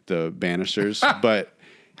banisters. But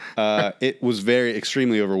it was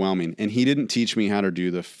extremely overwhelming. And he didn't teach me how to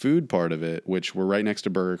do the food part of it, which we're right next to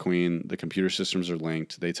Burger Queen. The computer systems are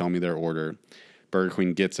linked. They tell me their order. Burger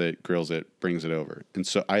Queen gets it, grills it, brings it over. And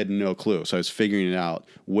so I had no clue. So I was figuring it out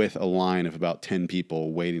with a line of about 10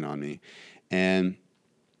 people waiting on me. And,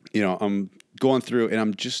 I'm going through, and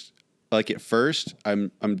I'm just like, at first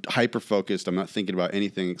I'm hyper focused. I'm not thinking about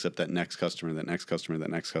anything except that next customer. But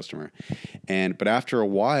after a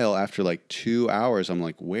while, after like 2 hours, I'm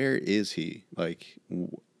like, where is he? Like,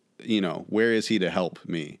 where is he to help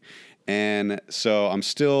me? And so I'm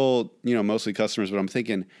still, mostly customers, but I'm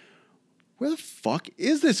thinking, where the fuck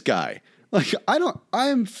is this guy? Like,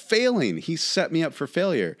 I'm failing. He set me up for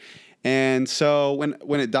failure. And so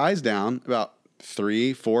when it dies down about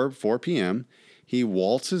 4 p.m., he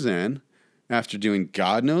waltzes in after doing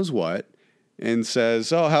God knows what and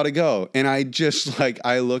says, oh, how'd it go? And I just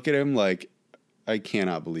I look at him like, I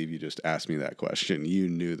cannot believe you just asked me that question. You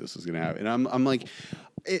knew this was going to happen. And I'm like,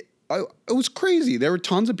 it was crazy. There were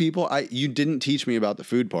tons of people. You didn't teach me about the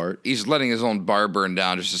food part. He's letting his own bar burn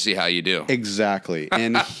down just to see how you do. Exactly.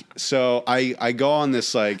 And so I go on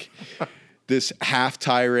this this half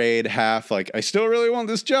tirade, half I still really want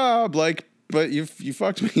this job, but you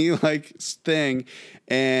fucked me thing.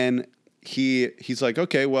 And he's like,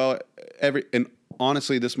 okay, well, and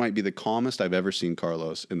honestly, this might be the calmest I've ever seen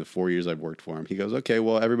Carlos in the 4 years I've worked for him. He goes, okay,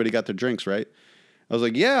 well, everybody got their drinks, right? I was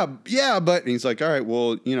like, yeah, but, and he's like, all right,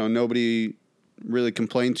 well, nobody really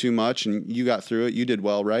complained too much and you got through it. You did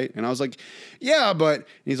well, right? And I was like, yeah, but, and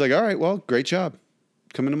he's like, all right, well, great job.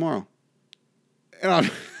 Come in tomorrow.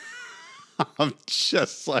 And I'm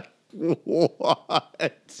just like,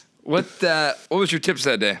 what? What was your tips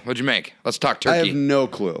that day? What'd you make? Let's talk turkey. I have no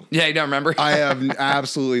clue. Yeah, you don't remember? I have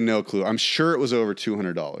absolutely no clue. I'm sure it was over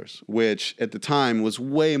 $200, which at the time was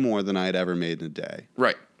way more than I had ever made in a day.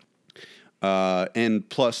 Right. And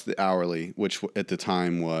plus the hourly, which at the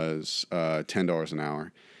time was $10 an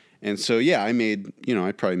hour. And so, yeah,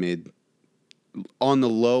 I probably made on the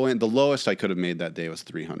low end, the lowest I could have made that day was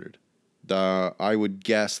 300. I would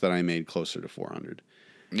guess that I made closer to 400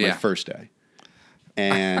 my first day.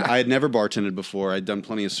 And I had never bartended before. I'd done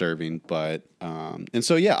plenty of serving, but and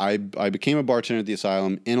so I became a bartender at the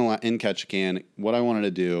asylum in Ketchikan. What I wanted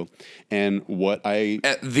to do, and what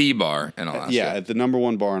at the bar in Alaska. At the number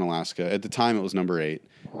one bar in Alaska. At the time, it was number 8.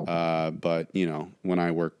 But when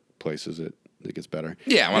I work places, it gets better.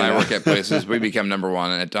 Yeah, when I work at places, we become number 1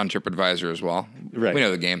 on TripAdvisor as well. Right, we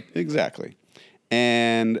know the game exactly.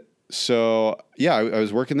 And so I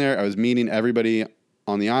was working there. I was meeting everybody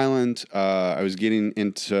on the island. I was getting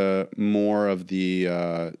into more of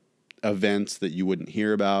the events that you wouldn't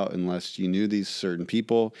hear about unless you knew these certain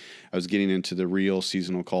people. I was getting into the real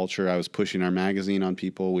seasonal culture. I was pushing our magazine on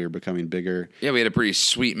people. We were becoming bigger. Yeah, we had a pretty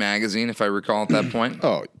sweet magazine, if I recall, at that point.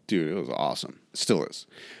 Oh, dude, it was awesome. It still is.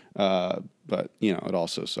 But, it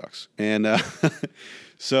also sucks. And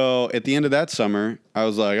so at the end of that summer, I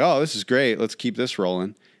was like, oh, this is great. Let's keep this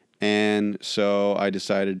rolling. And so I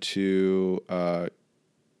decided to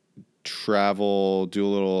travel, do a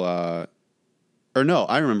little...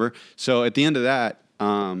 I remember. So at the end of that,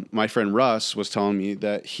 my friend Russ was telling me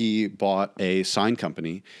that he bought a sign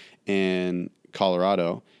company in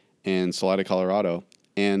Colorado, in Salida, Colorado,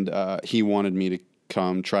 and he wanted me to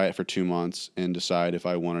come try it for 2 months and decide if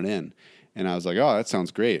I wanted in. And I was like, oh, that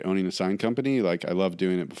sounds great. Owning a sign company, like I loved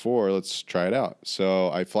doing it before. Let's try it out.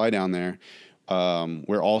 So I fly down there.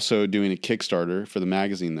 We're also doing a Kickstarter for the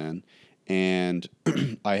magazine then. And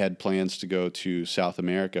I had plans to go to South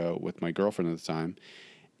America with my girlfriend at the time.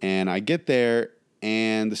 And I get there,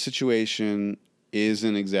 and the situation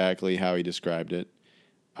isn't exactly how he described it.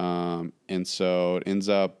 And so it ends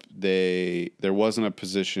up there wasn't a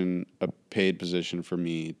paid position for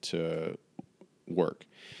me to work.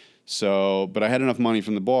 So, but I had enough money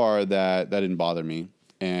from the bar that didn't bother me.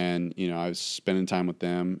 And, I was spending time with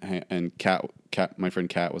them, and my friend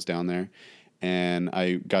Kat was down there. And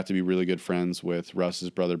I got to be really good friends with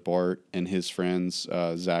Russ's brother Bart and his friends,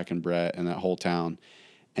 Zach and Brett, and that whole town.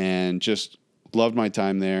 And just loved my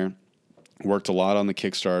time there. Worked a lot on the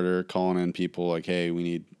Kickstarter, calling in people like, hey, we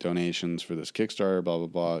need donations for this Kickstarter, blah, blah,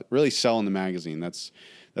 blah. Really selling the magazine. That's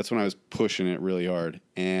when I was pushing it really hard.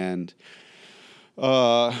 And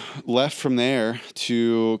left from there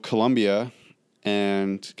to Colombia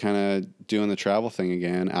and kind of doing the travel thing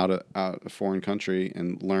again out of a foreign country,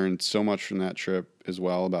 and learned so much from that trip as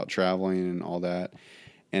well about traveling and all that.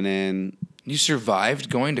 And then You survived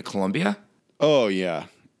going to Colombia? oh yeah,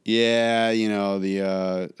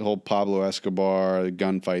 the whole Pablo Escobar, the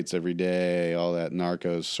gunfights every day, all that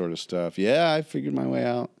narcos sort of stuff. Yeah, I figured my way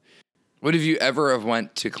out. Would have you ever have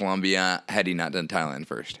went to Colombia had you not done Thailand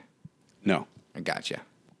first? No, I gotcha.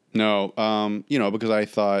 no, because I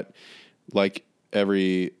thought, like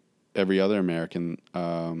every other American,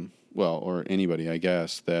 or anybody, I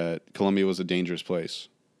guess, that Colombia was a dangerous place,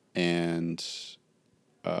 and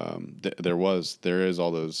there is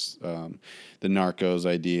all those the narcos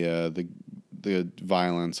idea, the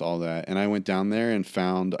violence, all that. And I went down there and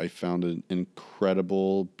I found an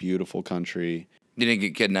incredible, beautiful country. You didn't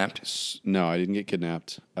get kidnapped? No, I didn't get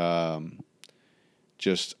kidnapped. I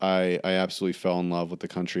absolutely fell in love with the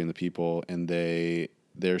country and the people, and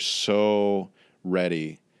they're so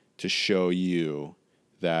ready to show you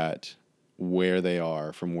that where they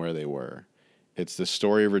are from where they were. It's the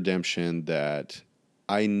story of redemption that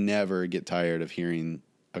I never get tired of hearing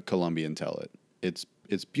a Colombian tell it.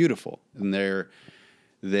 It's beautiful, and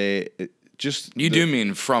You do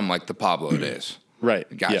mean from like the Pablo days, right?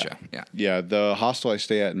 Gotcha. Yeah. The hostel I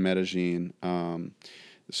stay at in Medellin,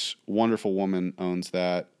 this wonderful woman owns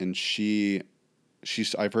that, and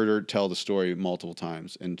I've heard her tell the story multiple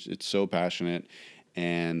times, and it's so passionate,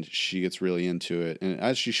 and she gets really into it, and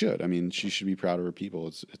as she should. I mean, she should be proud of her people.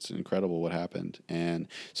 It's incredible what happened. And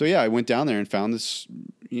so I went down there and found this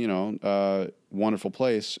wonderful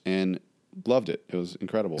place and loved it. It was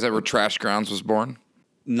incredible. Is that where Trash Grounds was born?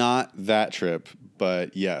 Not that trip,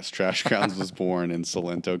 but yes, Trash Grounds was born in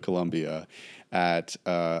Salento, Colombia, at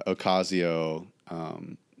Ocasio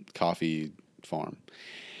Coffee Farm.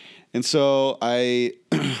 And so I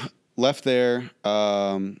left there,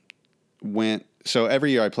 so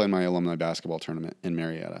every year I play my alumni basketball tournament in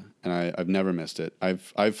Marietta, and I've never missed it.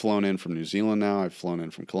 I've flown in from New Zealand now. I've flown in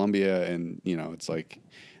from Colombia, and it's like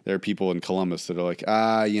there are people in Columbus that are like,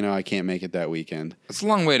 I can't make it that weekend. It's a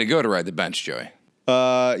long way to go to ride the bench, Joey.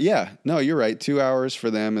 Yeah, no, you're right. 2 hours for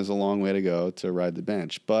them is a long way to go to ride the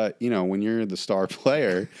bench. But when you're the star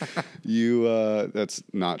player, that's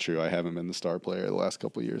not true. I haven't been the star player the last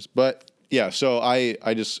couple of years, but. Yeah, so I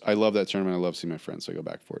love that tournament. I love seeing my friends, so I go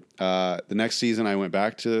back for it. The next season, I went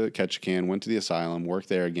back to Ketchikan, went to the asylum, worked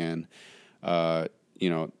there again. Had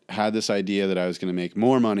this idea that I was going to make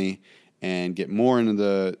more money and get more into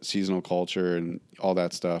the seasonal culture and all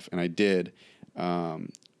that stuff, and I did.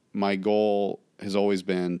 My goal has always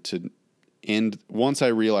been to end once I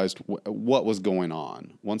realized what was going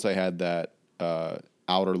on. Once I had that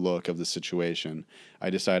outer look of the situation, I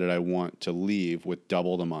decided I want to leave with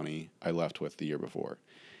double the money I left with the year before.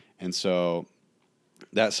 And so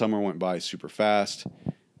that summer went by super fast.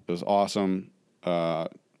 It was awesome.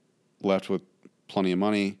 Left with plenty of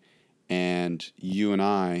money, and you and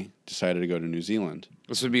I decided to go to New Zealand.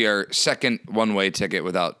 This would be our second one-way ticket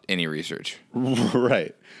without any research.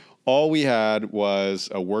 Right. All we had was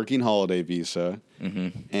a working holiday visa,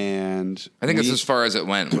 and I think that's as far as it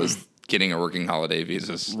went, was getting a working holiday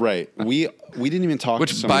visa. Right. We didn't even talk to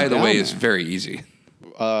Which, someone by the down way, there. is very easy.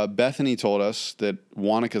 Bethany told us that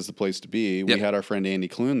Wanaka's the place to be. Yep. We had our friend Andy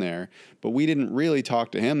Clune there, but we didn't really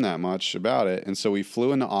talk to him that much about it. And so we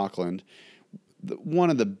flew into Auckland.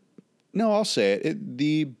 I'll say it,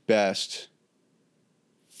 the best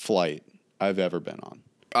flight I've ever been on.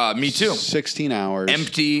 Me too. 16 hours.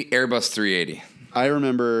 Empty Airbus 380. I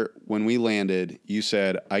remember when we landed, you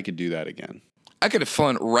said, I could do that again. I could have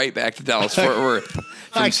flown right back to Dallas Fort Worth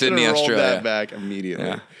from Sydney, rolled Australia. that back immediately.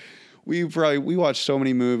 Yeah. We watched so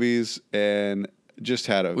many movies and just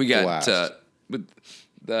had a blast.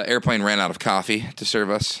 The airplane ran out of coffee to serve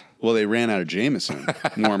us. Well, they ran out of Jameson,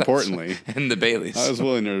 more importantly. And the Baileys. I was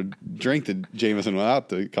willing to drink the Jameson without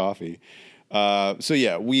the coffee.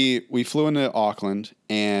 We flew into Auckland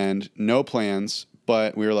and no plans,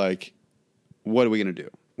 but we were like, what are we going to do?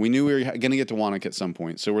 We knew we were going to get to Wanaka at some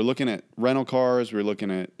point. So we're looking at rental cars. We're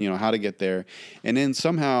looking at, how to get there. And then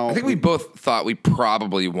somehow... I think we both thought we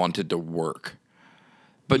probably wanted to work.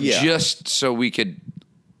 But just so we could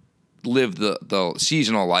live the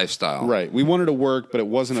seasonal lifestyle. Right. We wanted to work, but it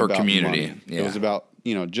wasn't for about community. money. Yeah. It was about,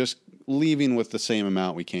 just leaving with the same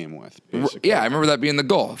amount we came with, basically. Yeah, I remember that being the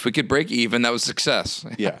goal. If we could break even, that was success.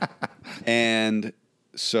 Yeah. And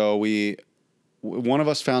so one of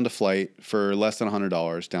us found a flight for less than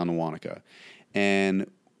 $100 down to Wanaka. And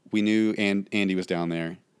we knew Andy was down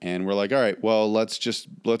there. And we're like, all right, well, let's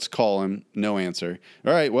call him. No answer.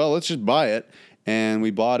 All right, well, let's just buy it. And we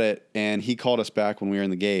bought it. And he called us back when we were in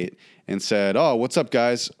the gate and said, oh, what's up,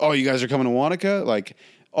 guys? Oh, you guys are coming to Wanaka? Like,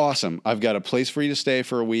 awesome. I've got a place for you to stay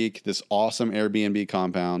for a week, this awesome Airbnb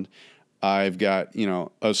compound. I've got,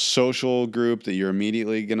 a social group that you're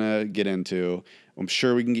immediately going to get into. I'm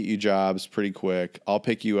sure we can get you jobs pretty quick. I'll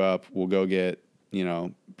pick you up. We'll go get,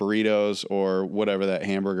 burritos or whatever that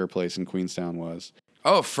hamburger place in Queenstown was.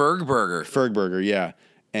 Oh, Ferg Burger, yeah.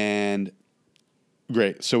 And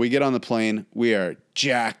great. So we get on the plane. We are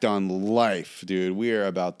jacked on life, dude. We are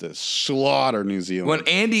about to slaughter New Zealand. When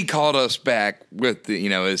Andy called us back with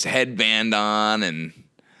his headband on and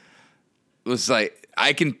was like,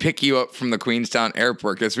 I can pick you up from the Queenstown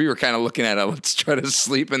airport, because we were kind of looking at it. Let's try to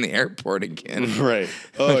sleep in the airport again. Right.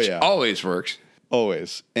 Oh, Which yeah. always works.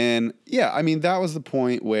 Always. And yeah, I mean, that was the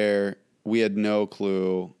point where we had no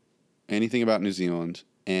clue anything about New Zealand.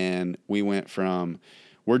 And we went from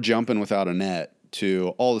we're jumping without a net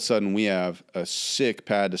to all of a sudden we have a sick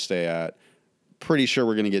pad to stay at. Pretty sure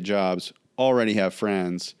we're going to get jobs. Already have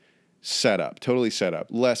friends. Totally set up.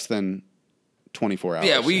 Less than 24 hours.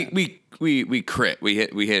 Yeah, we crit.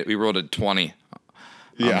 We rolled a 20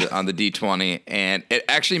 on the D20, and it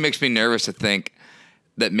actually makes me nervous to think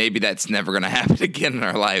that maybe that's never going to happen again in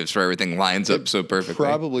our lives, where everything lines up so perfectly.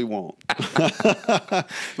 Probably won't.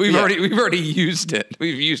 We've already used it.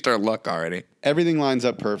 We've used our luck already. Everything lines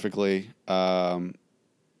up perfectly. And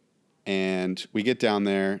we get down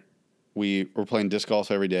there. We're playing disc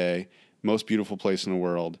golf every day. Most beautiful place in the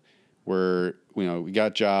world. We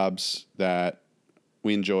got jobs that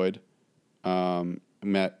we enjoyed.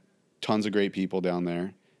 Met tons of great people down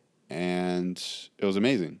there, and it was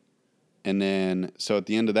amazing. And then, so at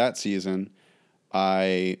the end of that season,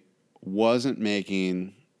 I wasn't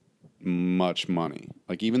making much money.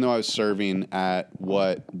 Like, even though I was serving at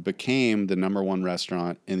what became the number one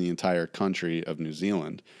restaurant in the entire country of New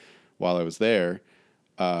Zealand while I was there,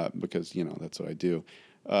 because, that's what I do.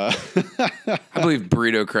 I believe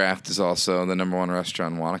Burrito Craft is also the number one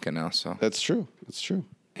restaurant in Wanaka now. So That's true.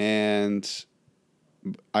 And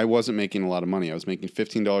I wasn't making a lot of money. I was making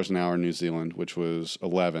 $15 an hour in New Zealand, which was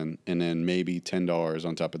 $11, and then maybe $10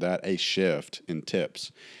 on top of that, a shift in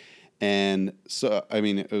tips. And so, I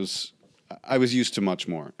mean, I was used to much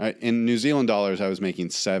more. In New Zealand dollars, I was making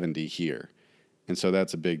 70 here. And so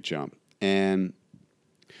that's a big jump. And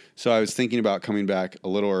so I was thinking about coming back a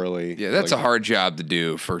little early. Yeah, that's a hard job to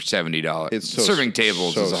do for $70. It's Serving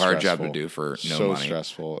tables is a hard job to do for no money. So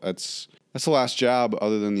stressful. That's the last job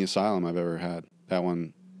other than the asylum I've ever had. That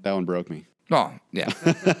one broke me. Oh, yeah.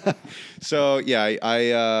 So yeah,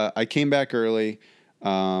 I came back early,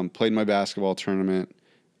 played my basketball tournament,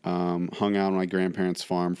 hung out on my grandparents'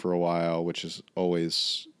 farm for a while, which is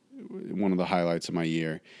always one of the highlights of my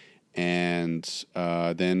year, and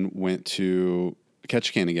then went to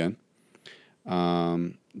Ketchikan again.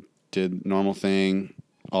 Did normal thing,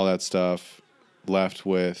 all that stuff. Left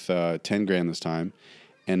with $10,000 this time,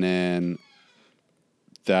 and then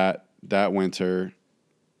that winter,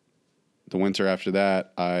 the winter after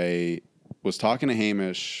that, I was talking to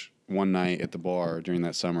Hamish one night at the bar during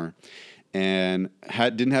that summer, and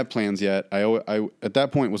didn't have plans yet. I at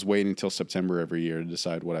that point was waiting until September every year to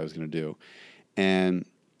decide what I was going to do, and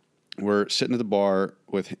we're sitting at the bar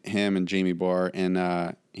with him and Jamie Barr,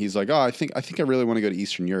 and he's like, "Oh, I think I really want to go to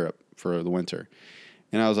Eastern Europe for the winter,"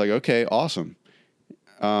 and I was like, "Okay, awesome.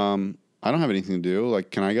 I don't have anything to do.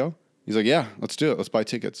 Like, can I go?" He's like, "Yeah, let's do it. Let's buy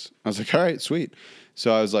tickets." I was like, "All right, sweet."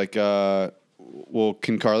 So I was like, "Well,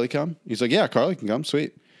 can Carly come?" He's like, "Yeah, Carly can come.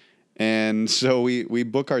 Sweet." And so we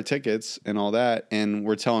book our tickets and all that, and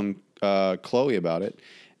we're telling Chloe about it,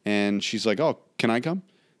 and she's like, "Oh, can I come?"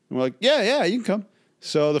 And we're like, "Yeah, you can come."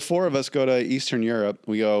 So the four of us go to Eastern Europe.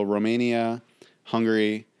 We go Romania,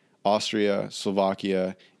 Hungary, Austria,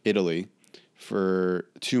 Slovakia, Italy for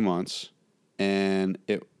 2 months, and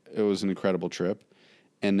it was an incredible trip.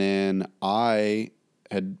 And then I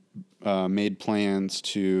had made plans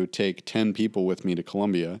to take 10 people with me to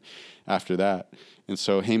Colombia after that. And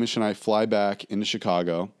so Hamish and I fly back into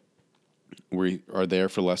Chicago. We are there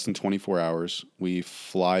for less than 24 hours. We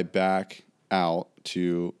fly back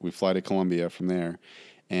we fly to Colombia from there.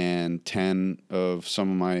 And 10 of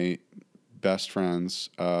some of my best friends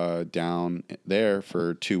down there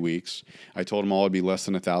for 2 weeks. I told them all it'd be less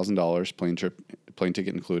than $1,000, plane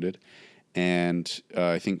ticket included. And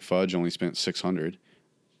I think Fudge only spent $600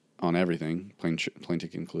 on everything, plane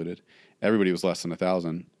ticket included. Everybody was less than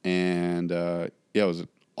 $1,000, and it was an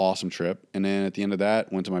awesome trip. And then at the end of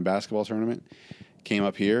that, went to my basketball tournament, came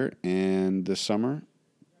up here, and this summer,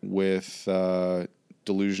 with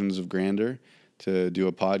delusions of grandeur, to do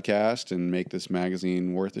a podcast and make this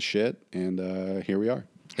magazine worth a shit. And here we are.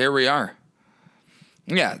 Here we are.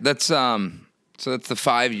 Yeah, that's so that's the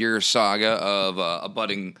 5-year saga of a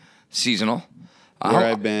budding seasonal. Where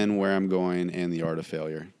I've been, where I'm going, and the art of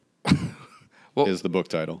failure is the book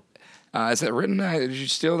title. Is that written? Did you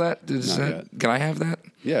steal that? Not yet. Can I have that?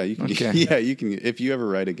 Yeah, you can. Okay. Yeah, you can. If you ever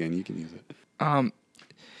write again, you can use it.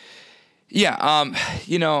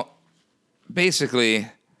 Basically,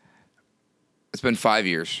 it's been 5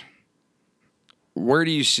 years. Where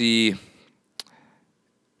do you see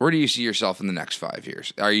yourself in the next 5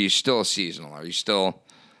 years? Are you still a seasonal?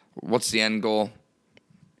 What's the end goal?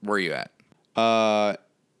 Where are you at?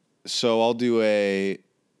 So I'll do a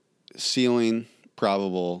ceiling,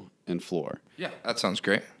 probable, and floor. Yeah, that sounds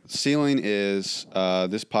great. Ceiling is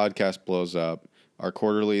this podcast blows up. Our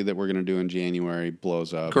quarterly that we're going to do in January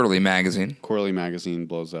blows up. Quarterly magazine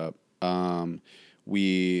blows up.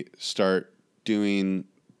 We start doing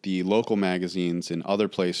the local magazines in other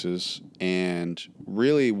places, and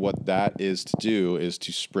really what that is to do is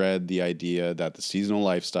to spread the idea that the seasonal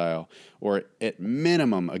lifestyle, or at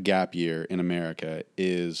minimum a gap year in America,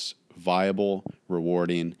 is viable,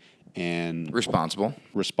 rewarding, and responsible,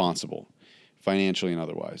 financially and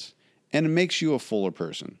otherwise. And it makes you a fuller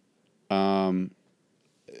person.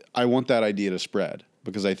 I want that idea to spread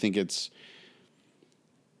because I think if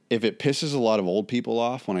it pisses a lot of old people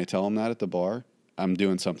off when I tell them that at the bar, I'm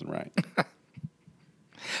doing something right.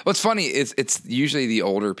 What's funny is it's usually the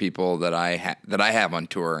older people that I have on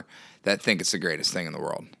tour that think it's the greatest thing in the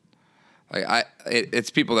world. Like it's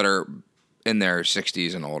people that are in their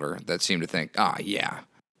 60s and older that seem to think, yeah,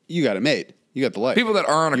 you got it made. You got the life. People that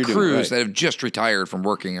are on a cruise right. that have just retired from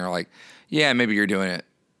working are like, yeah, maybe you're doing it.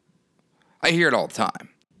 I hear it all the time.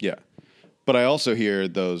 Yeah, but I also hear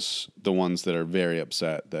the ones that are very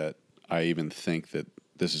upset that I even think that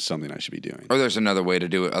this is something I should be doing. Or there's another way to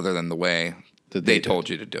do it other than the way that they told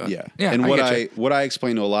you to do it. Yeah. And what I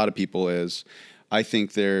explain to a lot of people is I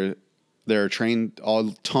think there are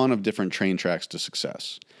a ton of different train tracks to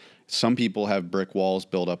success. Some people have brick walls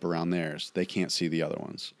built up around theirs. They can't see the other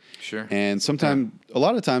ones. Sure. And a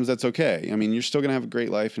lot of times that's okay. I mean, you're still going to have a great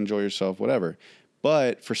life, enjoy yourself, whatever.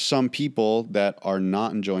 But for some people that are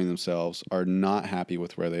not enjoying themselves, are not happy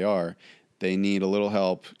with where they are, they need a little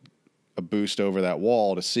help, a boost over that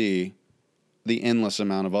wall to see the endless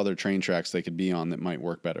amount of other train tracks they could be on that might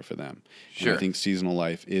work better for them. Sure. And I think seasonal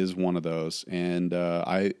life is one of those. And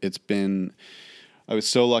I was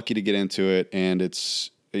so lucky to get into it, and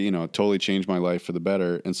it's totally changed my life for the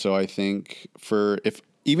better. And so I think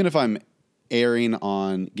even if I'm erring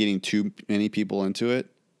on getting too many people into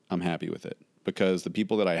it, I'm happy with it, because the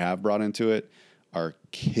people that I have brought into it are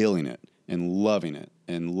killing it and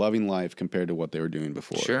loving life compared to what they were doing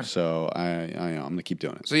before. Sure. So I'm going to keep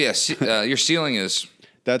doing it. So your ceiling is...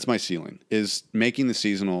 That's my ceiling, is making the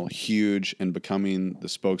seasonal huge and becoming the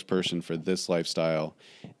spokesperson for this lifestyle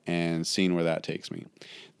and seeing where that takes me.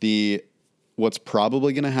 What's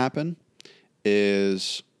probably going to happen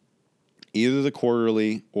is either the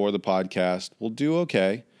quarterly or the podcast will do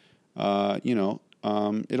okay.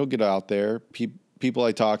 it'll get out there. People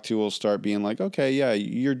I talk to will start being like, okay, yeah,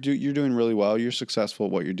 you're doing really well. You're successful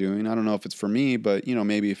at what you're doing. I don't know if it's for me, but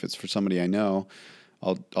maybe if it's for somebody I know,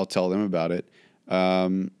 I'll tell them about it.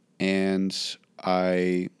 And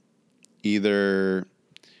I either,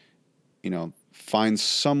 find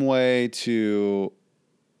some way to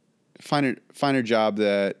find a job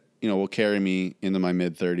that, will carry me into my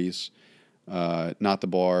mid-30s. Not the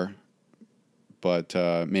bar, but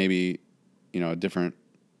maybe, a different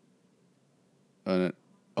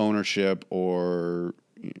ownership or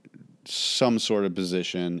some sort of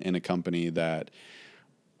position in a company that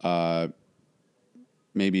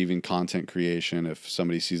maybe even content creation. If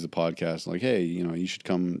somebody sees the podcast like, hey, you should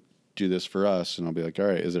come do this for us, and I'll be like, all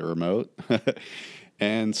right, is it remote?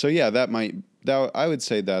 And so, yeah, I would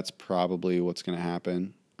say that's probably what's going to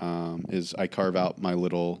happen, is I carve out my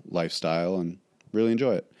little lifestyle and really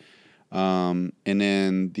enjoy it. And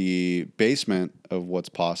then the basement of what's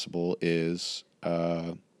possible is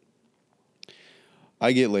I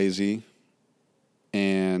get lazy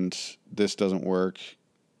and this doesn't work.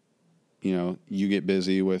 You get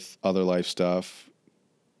busy with other life stuff.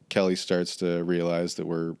 Kelly starts to realize that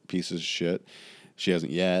we're pieces of shit. She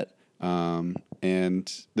hasn't yet.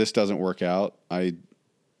 And this doesn't work out. I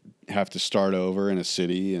have to start over in a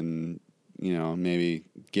city and, maybe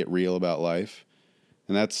get real about life.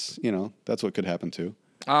 And that's what could happen too.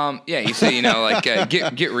 Yeah, you say,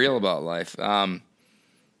 get real about life.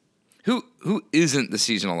 Who isn't the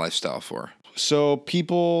seasonal lifestyle for? So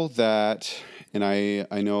people that, and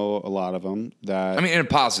I know a lot of them that, in a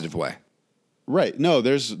positive way. Right. No,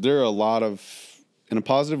 there are a lot of, in a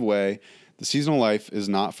positive way, the seasonal life is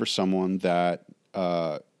not for someone that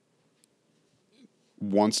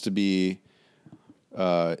wants to be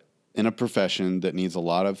in a profession that needs a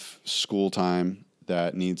lot of school time,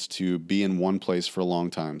 that needs to be in one place for a long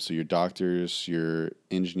time. So your doctors, your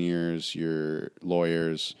engineers, your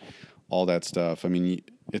lawyers, all that stuff.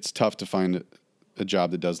 It's tough to find a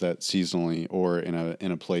job that does that seasonally or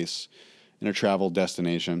in a place, in a travel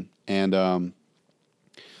destination. And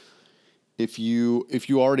if you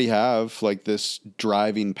already have like this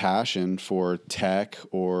driving passion for tech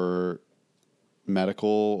or medical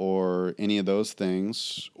or any of those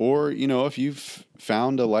things, or if you've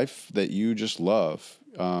found a life that you just love,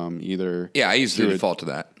 either I usually default to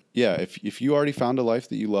that. Yeah, if you already found a life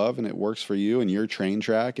that you love and it works for you, and your train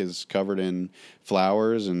track is covered in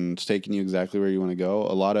flowers and it's taking you exactly where you want to go.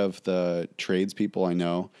 A lot of the tradespeople I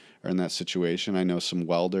know are in that situation. I know some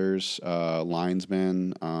welders,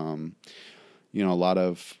 linesmen, a lot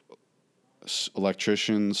of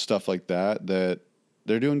electricians, stuff like that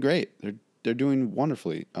they're doing great. They're doing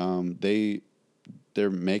wonderfully. They're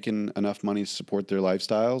making enough money to support their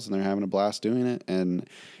lifestyles, and they're having a blast doing it. And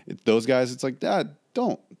those guys, it's like, Dad,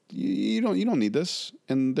 you don't need this.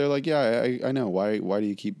 And they're like, yeah, I know. Why do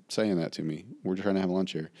you keep saying that to me? We're trying to have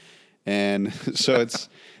lunch here. And so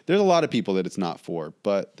there's a lot of people that it's not for,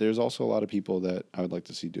 but there's also a lot of people that I would like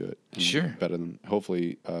to see do it. Sure. Better than,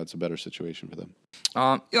 hopefully it's a better situation for them.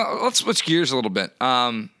 Let's switch gears a little bit.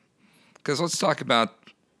 Cause let's talk about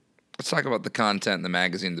the content in the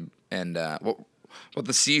magazine and, what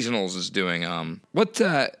the seasonals is doing.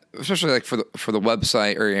 Especially like for the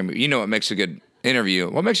website, or, what makes a good interview,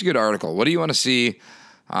 what makes a good article? What do you want to see,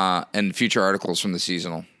 in future articles from the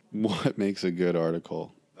seasonal? What makes a good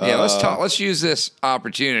article? Yeah, let's use this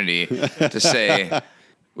opportunity to say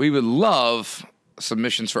we would love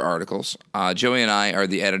submissions for articles. Joey and I are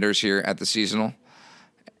the editors here at the seasonal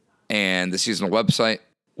and the seasonal website.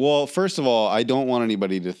 Well, first of all, I don't want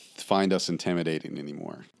anybody to find us intimidating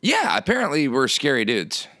anymore. Yeah, apparently we're scary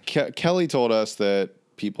dudes. Kelly told us that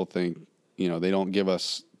people think, they don't give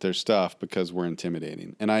us their stuff because we're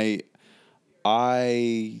intimidating. And I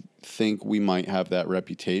think we might have that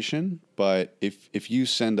reputation, but if you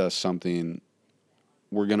send us something,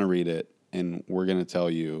 we're going to read it and we're going to tell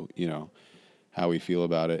you, how we feel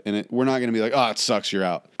about it. And we're not going to be like, oh, it sucks, you're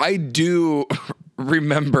out. I do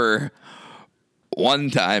remember one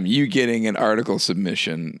time you getting an article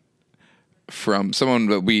submission from someone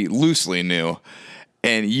that we loosely knew,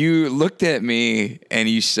 and you looked at me and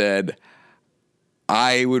you said,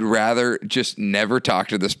 I would rather just never talk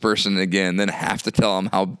to this person again than have to tell them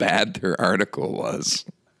how bad their article was.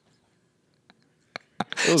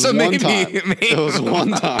 It was one time. It was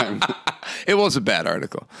one time. It was a bad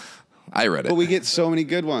article. I read it. But we get so many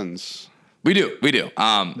good ones. We do.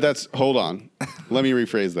 Hold on. Let me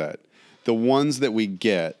rephrase that. The ones that we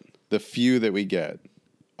get, the few that we get,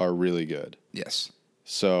 are really good. Yes.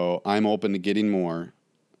 So I'm open to getting more.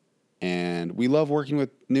 And we love working with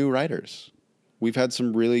new writers. We've had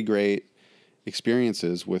some really great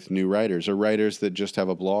experiences with new writers or writers that just have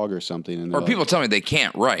a blog or something. And Or people tell me they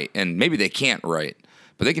can't write, and maybe they can't write,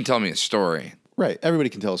 but they can tell me a story. Right. Everybody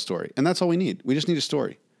can tell a story. And that's all we need. We just need a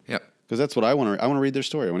story. Yep. Because that's what I want to. I want to read their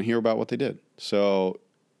story. I want to hear about what they did. So,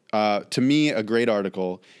 to me, a great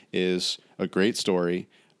article is a great story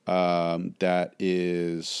that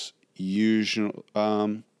is usually.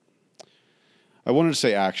 I wanted to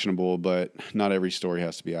say actionable, but not every story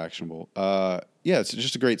has to be actionable. Yeah, it's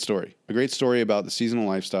just a great story. A great story about the seasonal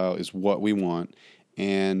lifestyle is what we want,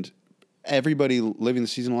 and everybody living the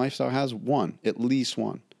seasonal lifestyle has one, at least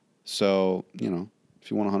one. So if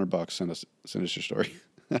you want $100, send us your story.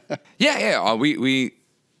 Yeah.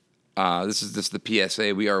 This is the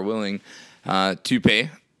PSA. We are willing to pay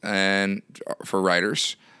and for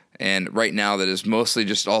writers, and right now that is mostly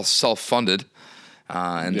just all self-funded,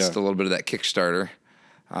 and just a little bit of that Kickstarter.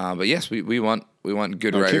 But yes, we want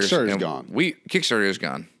good writers. Kickstarter's gone. Kickstarter is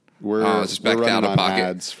gone. We're just back running out of on pocket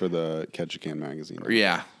ads for the Catch a Can magazine.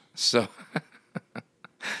 Yeah, so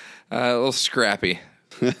a little scrappy.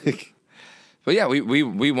 But yeah,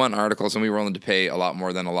 we want articles, and we were willing to pay a lot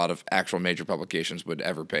more than a lot of actual major publications would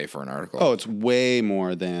ever pay for an article. Oh, it's way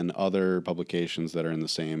more than other publications that are in the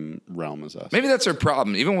same realm as us. Maybe that's our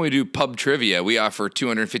problem. Even when we do pub trivia, we offer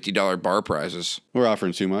 $250 bar prizes. We're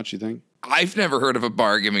offering too much, you think? I've never heard of a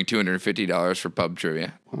bar giving $250 for pub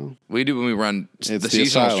trivia. Well, we do when we run the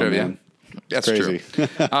seasonal trivia. Man. That's crazy. True.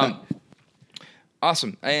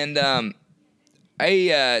 Awesome. And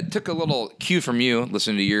I took a little cue from you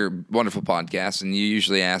listening to your wonderful podcast, and you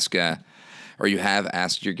usually ask, or you have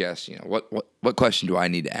asked your guests, what question do I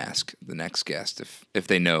need to ask the next guest if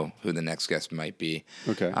they know who the next guest might be?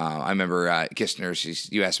 Okay. I remember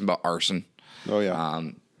Kistner, you asked him about arson. Oh, yeah.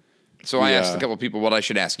 So I asked a couple of people what I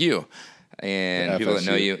should ask you, and people that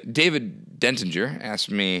know you. David Deininger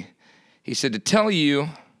asked me, he said to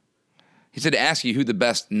ask you who the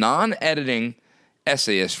best non-editing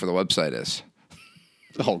essayist for the website is.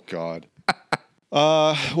 Oh, God.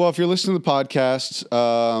 Well, if you're listening to the podcast,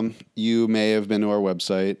 you may have been to our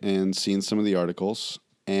website and seen some of the articles,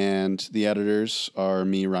 and the editors are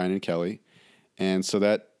me, Ryan, and Kelly, and so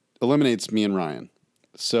that eliminates me and Ryan.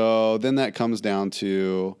 So then that comes down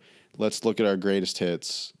to, let's look at our greatest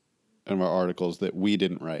hits of our articles that we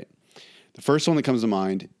didn't write. The first one that comes to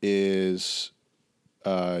mind is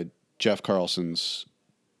Jeff Carlson's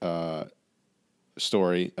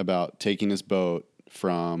story about taking his boat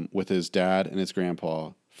with his dad and his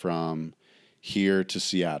grandpa from here to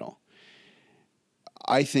Seattle.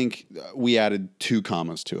 I think we added 2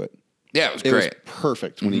 commas to it. Yeah, it was great. It was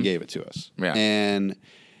perfect when he gave it to us. Yeah. And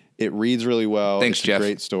it reads really well. Thanks, it's Jeff. A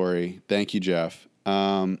great story. Thank you, Jeff.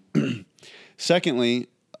 Secondly,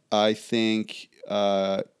 I think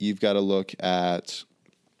you've got to look at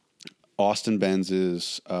Austin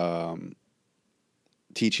Benz's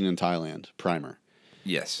Teaching in Thailand primer.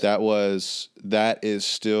 Yes. That is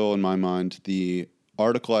still in my mind the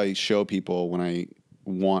article I show people when I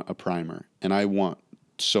want a primer, and I want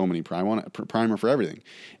so many I want a primer for everything.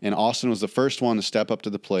 And Austin was the first one to step up to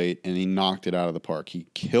the plate, and he knocked it out of the park. He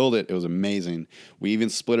killed it. It was amazing. We even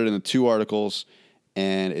split it into 2 articles,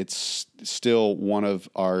 and it's still one of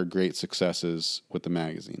our great successes with the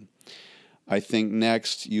magazine. I think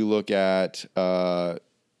next you look at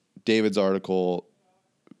David's article,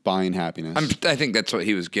 Buying Happiness. I think that's what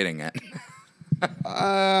he was getting at.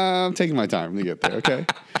 I'm taking my time to get there, okay?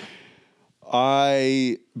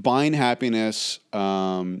 Buying Happiness,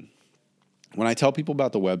 when I tell people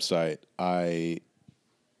about the website,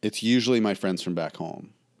 it's usually my friends from back home.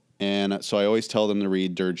 And so I always tell them to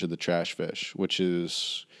read Dirge of the Trash Fish, which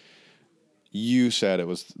is, you said it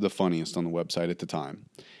was the funniest on the website at the time.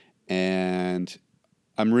 And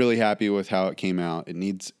I'm really happy with how it came out. It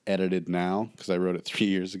needs edited now because I wrote it 3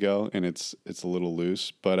 years ago, and it's a little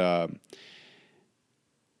loose. But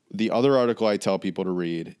the other article I tell people to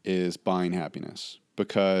read is Buying Happiness,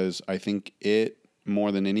 because I think it,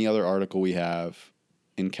 more than any other article we have,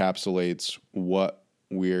 encapsulates what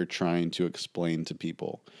we're trying to explain to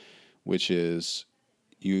people, which is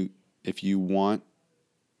if you want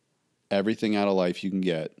everything out of life you can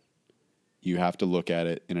get, you have to look at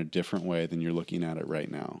it in a different way than you're looking at it right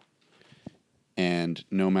now. And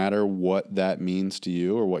no matter what that means to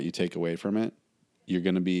you or what you take away from it,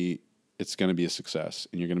 it's going to be a success,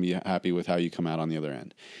 and you're going to be happy with how you come out on the other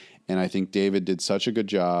end. And I think David did such a good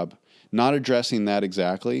job, not addressing that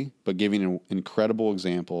exactly, but giving an incredible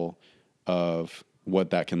example of what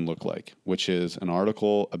that can look like, which is an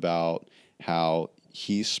article about how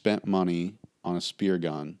he spent money on a spear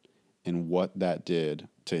gun and what that did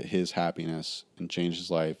to his happiness and changed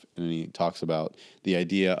his life. And he talks about the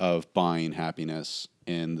idea of buying happiness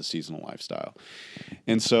in the seasonal lifestyle.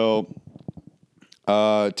 And so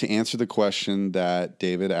to answer the question that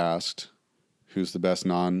David asked, who's the best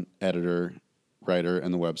non-editor writer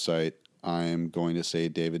in the website, I'm going to say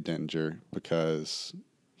David Deininger because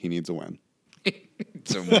he needs a win.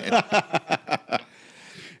 It's a win.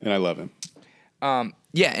 And I love him.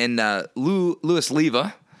 And Louis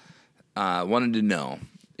Leva wanted to know.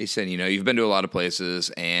 He said, you've been to a lot of places,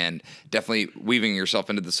 and definitely weaving yourself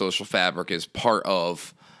into the social fabric is part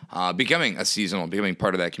of becoming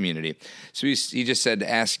part of that community. So he just said to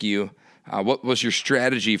ask you, what was your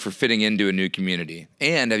strategy for fitting into a new community?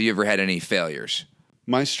 And have you ever had any failures?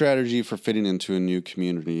 My strategy for fitting into a new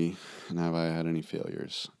community, and have I had any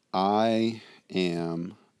failures? I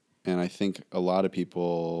am, and I think a lot of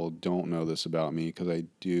people don't know this about me because I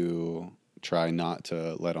do try not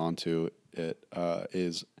to let on to it,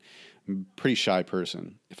 is I'm a pretty shy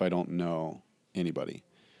person if I don't know anybody.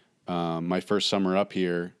 My first summer up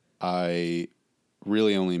here, I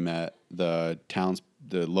really only met the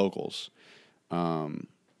locals.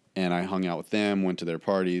 And I hung out with them, went to their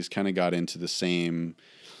parties, kind of got into the same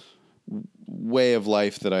way of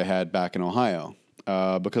life that I had back in Ohio,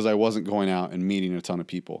 because I wasn't going out and meeting a ton of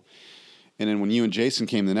people. And then when you and Jason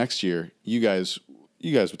came the next year, you guys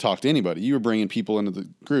would talk to anybody. You were bringing people into the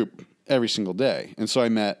group every single day. And so I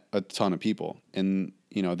met a ton of people. And,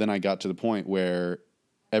 then I got to the point where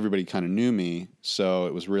everybody kind of knew me. So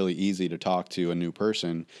it was really easy to talk to a new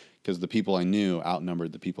person because the people I knew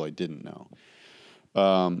outnumbered the people I didn't know.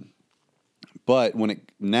 But when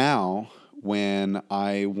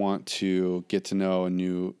I want to get to know a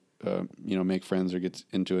new, make friends or get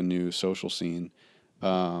into a new social scene,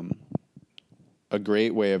 a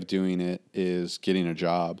great way of doing it is getting a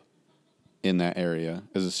job in that area.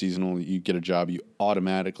 As a seasonal, you get a job, you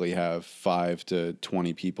automatically have 5 to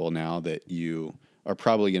 20 people now that you are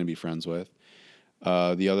probably going to be friends with.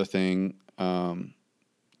 The other thing, go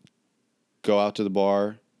out to the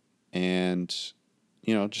bar and,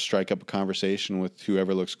 just strike up a conversation with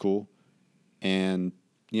whoever looks cool and,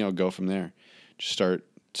 go from there. Just start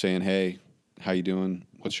saying, hey, how you doing?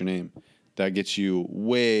 What's your name? That gets you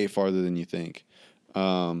way farther than you think.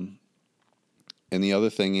 And the other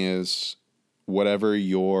thing is, whatever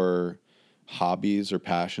your hobbies or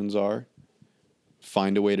passions are,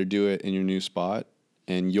 find a way to do it in your new spot,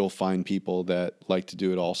 and you'll find people that like to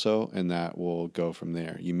do it also, and that will go from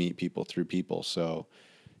there. You meet people through people. So,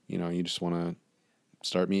 you just want to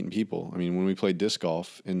start meeting people. I mean, when we played disc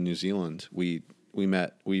golf in New Zealand, we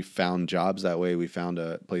found jobs that way. We found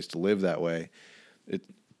a place to live that way.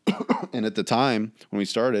 And at the time when we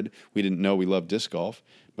started, we didn't know we loved disc golf,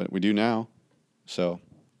 but we do now. So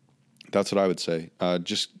that's what I would say.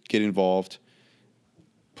 Just get involved,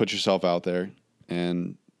 put yourself out there,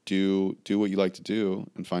 and do what you like to do,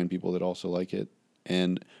 and find people that also like it,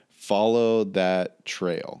 and follow that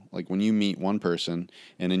trail. Like when you meet one person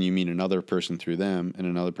and then you meet another person through them and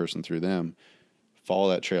another person through them, follow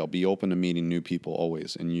that trail. Be open to meeting new people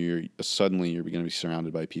always, and you're going to be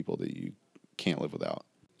surrounded by people that you can't live without.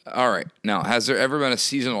 All right. Now, has there ever been a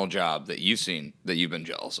seasonal job that you've seen that you've been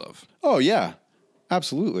jealous of? Oh, yeah.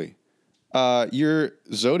 Absolutely. Your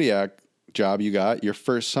Zodiac job you got, your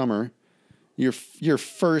first summer, your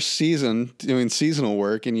first season doing seasonal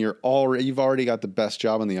work, and you've already got the best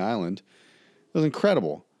job on the island. It was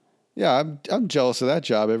incredible. Yeah, I'm jealous of that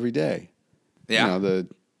job every day. Yeah.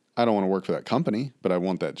 I don't want to work for that company, but I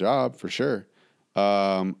want that job for sure.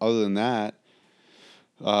 Other than that,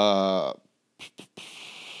 I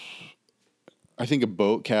think a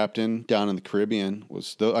boat captain down in the Caribbean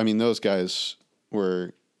was, those guys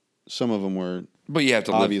were, some of them were, but you have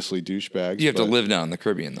to obviously douchebags. You have to live down in the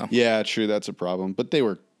Caribbean, though. Yeah, true. That's a problem. But they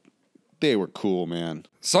were cool, man.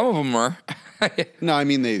 Some of them were. No, I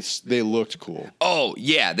mean they looked cool. Oh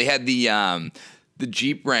yeah, they had the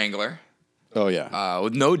Jeep Wrangler. Oh yeah,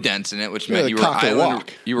 with no dents in it, which meant you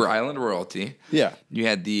were island royalty. Yeah, you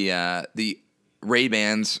had the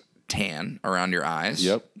Ray-Bans tan around your eyes.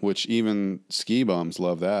 Yep, which even ski bums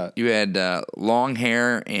love that. You had long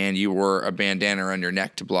hair, and you wore a bandana around your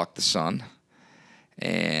neck to block the sun.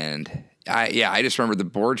 And I just remember the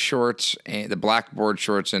board shorts, and the black board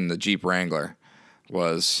shorts, and the Jeep Wrangler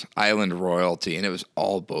was island royalty, and it was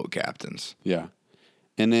all boat captains. Yeah.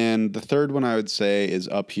 And then the third one I would say is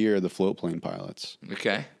up here, the float plane pilots.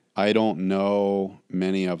 Okay. I don't know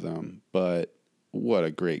many of them, but what a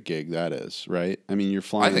great gig that is, right? I mean, you're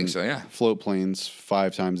flying, I think so, yeah, float planes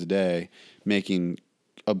 5 times a day, making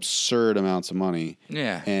absurd amounts of money.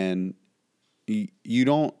 Yeah. And you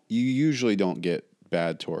usually don't get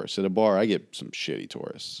bad tourists. At a bar, I get some shitty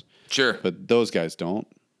tourists. Sure. But those guys don't.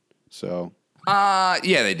 So. Yeah,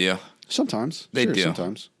 they do. Sometimes. They do.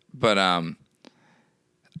 Sometimes. But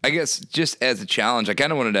I guess just as a challenge, I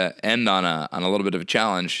kind of wanted to end on a little bit of a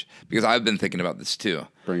challenge because I've been thinking about this too.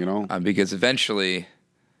 Bring it on. Because eventually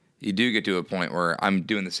you do get to a point where I'm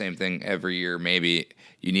doing the same thing every year. Maybe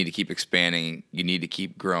you need to keep expanding. You need to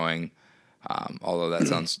keep growing. Although that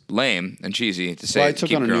sounds lame and cheesy to say. Well, I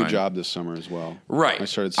took on a growing. new job this summer as well. Right. I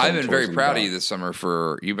started. I've been very proud of you this summer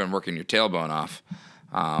for you've been working your tailbone off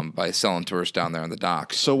by selling tourists down there on the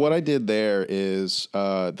docks. So what I did there is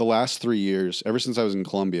the last 3 years, ever since I was in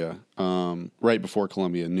Colombia, right before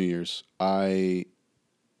Colombia, New Year's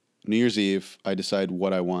Eve, I decide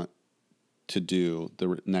what I want to do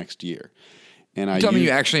the next year. And Tell me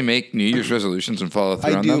you actually make New Year's resolutions and follow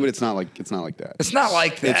through on them? I do, but it's not like that. It's not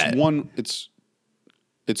like that.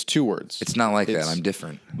 It's 2 words. It's not like that. I'm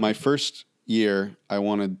different. My first year, I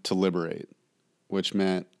wanted to liberate, which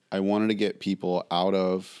meant I wanted to get people out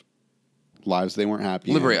of lives they weren't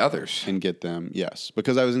happy Liberate others. And get them, yes.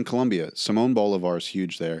 Because I was in Colombia. Simón Bolívar is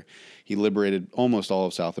huge there. He liberated almost all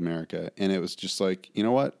of South America. And it was just like, you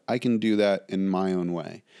know what? I can do that in my own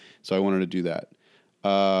way. So I wanted to do that.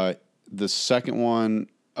 The second one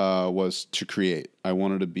was to create. I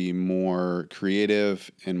wanted to be more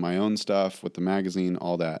creative in my own stuff with the magazine,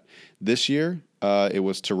 all that. This year, it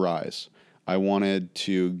was to rise. I wanted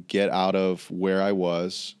to get out of where I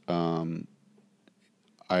was.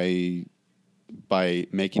 By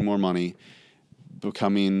making more money,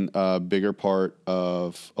 becoming a bigger part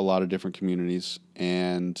of a lot of different communities,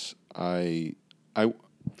 and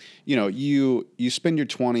you spend your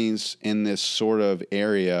 20s in this sort of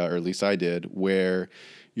area, or at least I did, where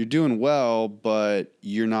you're doing well, but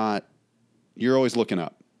you're always looking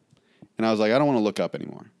up. And I was like, I don't want to look up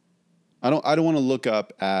anymore. I don't want to look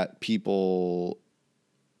up at people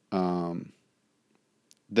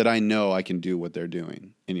that I know I can do what they're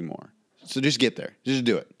doing anymore. So just get there. Just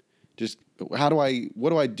do it. What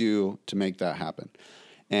do I do to make that happen?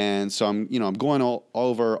 And so I'm going all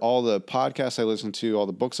over all the podcasts I listen to, all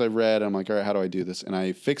the books I've read. I'm like, all right, how do I do this? And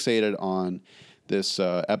I fixated on this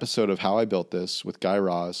episode of How I Built This with Guy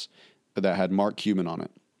Raz that had Mark Cuban on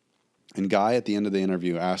it. And Guy, at the end of the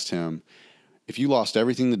interview, asked him, if you lost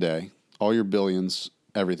everything today, all your billions,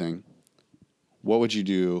 everything, what would you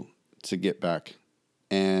do to get back?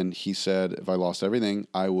 And he said, if I lost everything,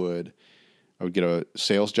 I would get a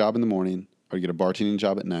sales job in the morning. I would get a bartending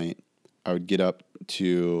job at night. I would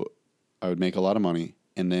make a lot of money,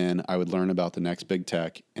 and then I would learn about the next big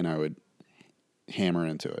tech, and I would hammer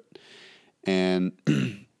into it. And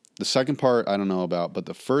the second part, I don't know about, but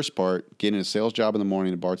the first part, getting a sales job in the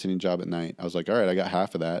morning, a bartending job at night, I was like, all right, I got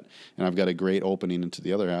half of that, and I've got a great opening into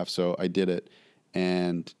the other half, so I did it.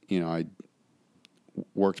 And, I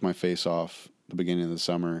worked my face off the beginning of the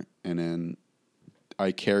summer, and then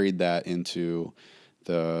I carried that into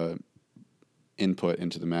the input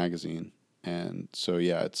into the magazine. And so,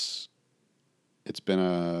 yeah, it's been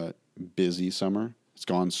a busy summer. It's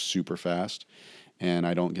gone super fast, and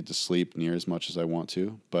I don't get to sleep near as much as I want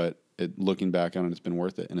to, but looking back on it, it's been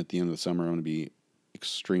worth it. And at the end of the summer, I'm going to be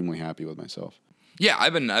extremely happy with myself. Yeah,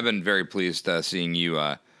 I've been very pleased seeing you.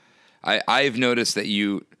 I've noticed that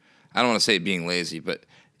you, I don't want to say being lazy, but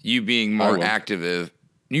you being more active,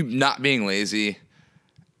 you not being lazy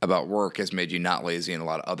about work has made you not lazy in a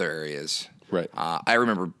lot of other areas. Right. I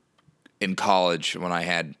remember in college when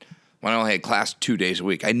I only had class 2 days a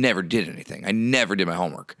week, I never did anything. I never did my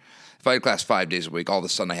homework. If I had class 5 days a week, all of a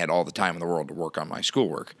sudden I had all the time in the world to work on my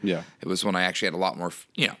schoolwork. Yeah. It was when I actually had a lot more,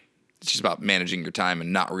 it's just about managing your time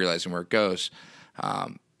and not realizing where it goes.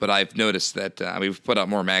 But I've noticed that we've put out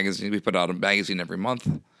more magazines. We put out a magazine every month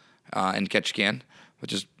in Ketchikan,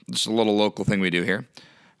 which is just a little local thing we do here.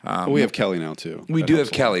 We have Kelly now, too. We do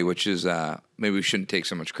have Kelly, which is maybe we shouldn't take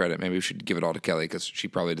so much credit. Maybe we should give it all to Kelly because she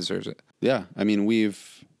probably deserves it. Yeah. I mean,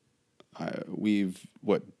 we've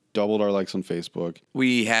doubled our likes on Facebook.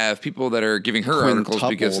 We have people that are giving her articles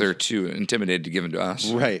because they're too intimidated to give them to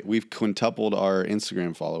us. Right. We've quintupled our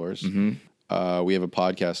Instagram followers. Mm-hmm. We have a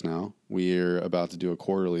podcast now. We're about to do a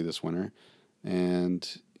quarterly this winter. And,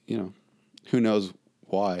 who knows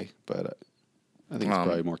why, but I think it's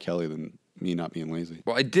probably more Kelly than me not being lazy.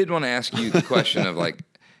 Well, I did want to ask you the question of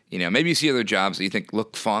maybe you see other jobs that you think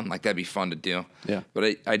look fun, like that'd be fun to do. Yeah.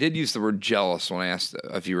 But I did use the word jealous when I asked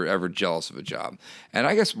if you were ever jealous of a job. And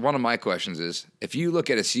I guess one of my questions is, if you look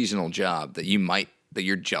at a seasonal job that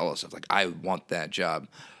you're jealous of, like, I want that job,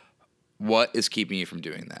 what is keeping you from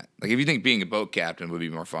doing that? Like, if you think being a boat captain would be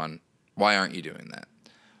more fun, why aren't you doing that?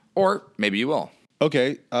 Or maybe you will.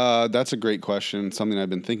 Okay, that's a great question. Something I've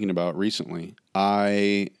been thinking about recently.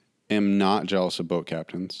 I am not jealous of boat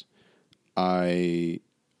captains. Okay,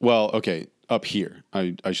 up here.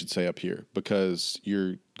 I should say up here because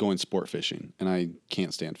you're going sport fishing, and I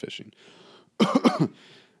can't stand fishing.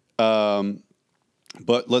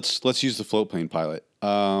 But let's use the float plane pilot.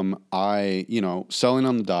 Sailing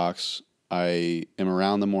on the docks, I am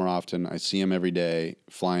around them more often. I see them every day,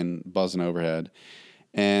 flying, buzzing overhead,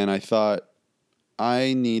 and I thought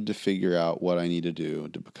I need to figure out what I need to do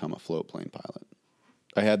to become a float plane pilot.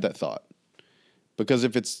 I had that thought. Because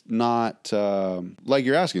if it's not like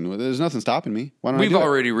you're asking, there's nothing stopping me. Why don't I do it? We've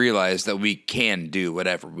already realized that we can do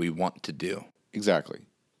whatever we want to do. Exactly.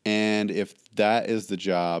 And if that is the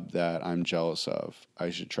job that I'm jealous of,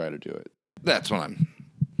 I should try to do it. That's what I'm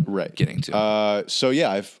getting to.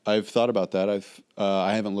 I've thought about that.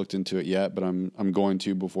 I haven't looked into it yet, but I'm going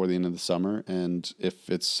to before the end of the summer. And if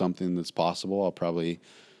it's something that's possible, I'll probably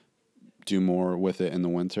do more with it in the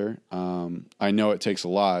winter. I know it takes a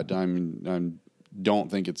lot. I'm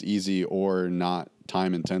don't think it's easy or not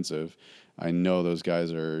time intensive. I know those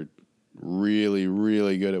guys are really,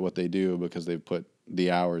 really good at what they do because they've put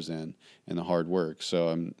the hours in and the hard work. So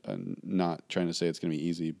I'm not trying to say it's going to be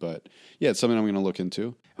easy, but yeah, it's something I'm going to look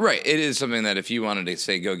into. Right. It is something that if you wanted to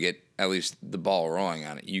say go get at least the ball rolling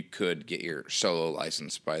on it, you could get your solo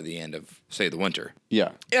license by the end of, say, the winter.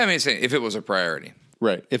 Yeah. Yeah, I mean, if it was a priority.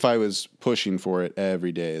 Right. If I was pushing for it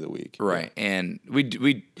every day of the week. Right. Yeah. And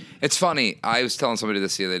we it's funny. I was telling somebody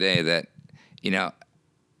this the other day that,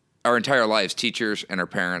 our entire lives, teachers and our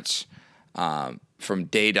parents from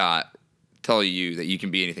day dot tell you that you can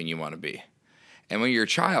be anything you want to be. And when you're a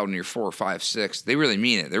child and you're 4, 5, 6, they really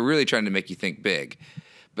mean it. They're really trying to make you think big.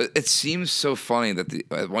 But it seems so funny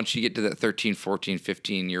that once you get to that 13, 14,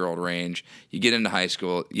 15-year-old range, you get into high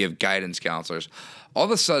school, you have guidance counselors. All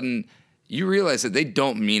of a sudden, you realize that they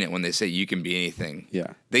don't mean it when they say you can be anything.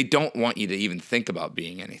 Yeah. They don't want you to even think about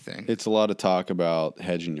being anything. It's a lot of talk about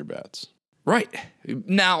hedging your bets. Right.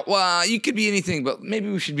 Now, you could be anything, but maybe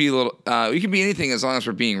we should be a little, we can be anything as long as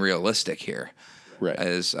we're being realistic here. Right.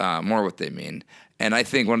 Is more what they mean. And I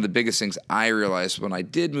think one of the biggest things I realized when I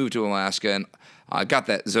did move to Alaska and I got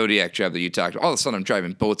that Zodiac job that you talked about, all of a sudden I'm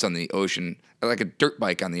driving boats on the ocean, like a dirt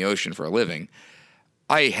bike on the ocean for a living.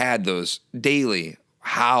 I had those daily,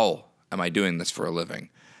 how am I doing this for a living?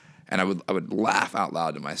 And I would laugh out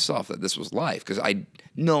loud to myself that this was life because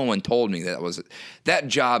no one told me that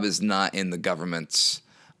job is not in the government's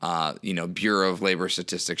Bureau of Labor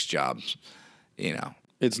Statistics jobs.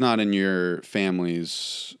 It's not in your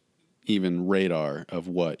family's even radar of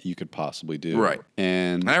what you could possibly do. Right.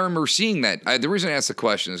 And I remember seeing that. The reason I asked the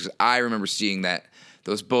question is because I remember seeing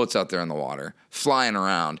those boats out there in the water flying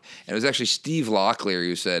around. And it was actually Steve Locklear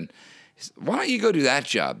who said, why don't you go do that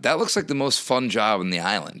job? That looks like the most fun job on the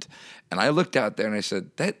island. And I looked out there and I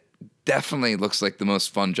said, that definitely looks like the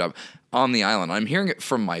most fun job on the island. I'm hearing it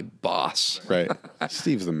from my boss. Right.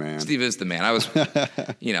 Steve's the man. Steve is the man. I was,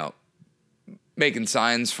 making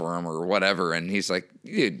signs for him or whatever. And he's like,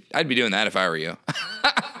 dude, I'd be doing that if I were you.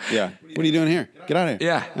 Yeah. What are you doing here? Get out of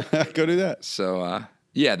here. Yeah. Go do that. So,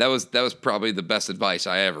 that was probably the best advice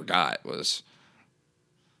I ever got was,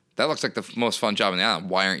 that looks like the most fun job on the island.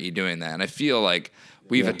 Why aren't you doing that? And I feel like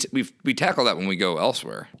we tackle that when we go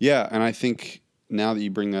elsewhere. Yeah, and I think now that you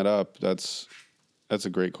bring that up, that's a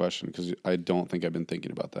great question because I don't think I've been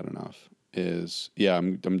thinking about that enough.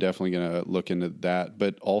 I'm definitely gonna look into that,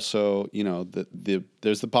 but also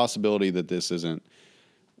there's the possibility that this isn't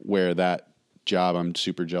where that job I'm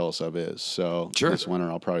super jealous of is. So sure. This winter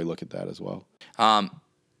I'll probably look at that as well.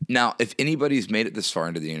 Now, if anybody's made it this far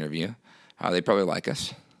into the interview, they probably like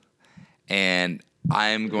us. And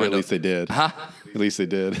I'm going to... At least they did. Huh? At least they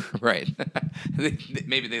did. Right.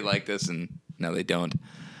 Maybe they like this and no, they don't.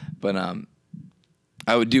 But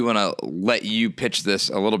I do want to let you pitch this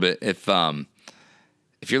a little bit. If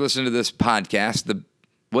you're listening to this podcast,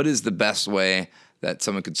 what is the best way that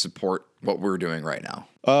someone could support what we're doing right now?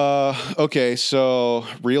 Okay, so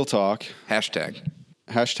real talk. Hashtag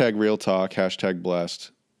real talk, hashtag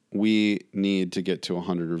blessed. We need to get to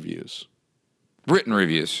 100 reviews. Written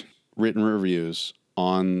reviews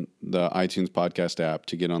on the iTunes podcast app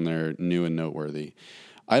to get on there new and noteworthy.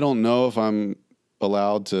 I don't know if I'm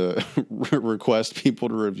allowed to request people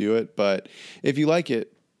to review it, but if you like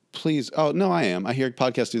it, please. Oh, no, I am. I hear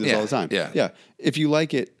podcasts do this all the time. Yeah. If you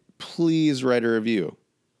like it, please write a review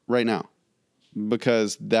right now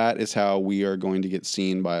because that is how we are going to get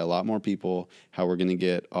seen by a lot more people, how we're going to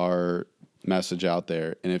get our message out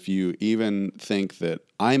there. And if you even think that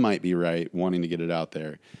I might be right wanting to get it out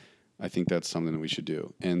there, I think that's something that we should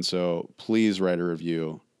do. And so please write a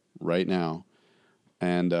review right now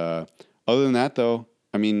And other than that, though,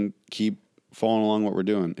 I mean, keep following along what we're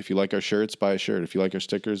doing. If you like our shirts, buy a shirt. If you like our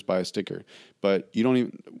stickers, buy a sticker. But we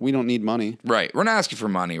don't need money. Right. We're not asking for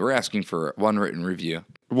money. We're asking for one written review.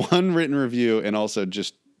 One written review, and also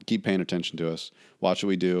just keep paying attention to us. Watch what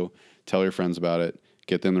we do. Tell your friends about it.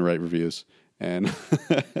 Get them the right reviews. And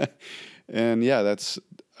and yeah,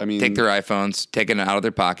 take their iPhones, take it out of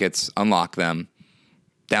their pockets, unlock them,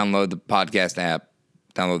 download the podcast app,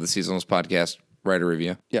 download the Seasonals podcast, write a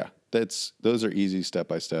review. Yeah, those are easy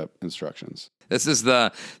step-by-step instructions. This is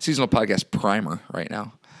the Seasonal Podcast primer right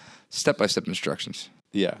now. Step-by-step instructions.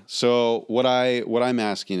 Yeah. So what I'm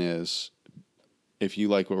asking is, if you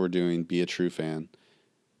like what we're doing, be a true fan.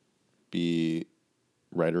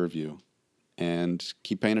 Write a review, and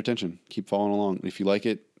keep paying attention. Keep following along. If you like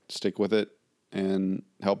it, stick with it, and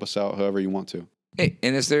help us out however you want to. Hey,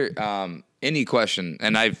 and is there any question?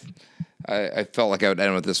 And I felt like I would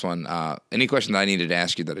end with this one. Any question that I needed to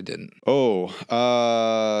ask you that I didn't?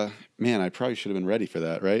 Man, I probably should have been ready for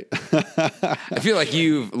that, right? I feel like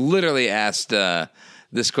you've literally asked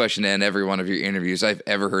this question in every one of your interviews I've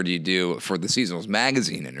ever heard you do for the Seasonals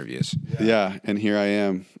magazine interviews. Yeah, and here I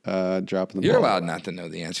am dropping the ball. You're allowed not to know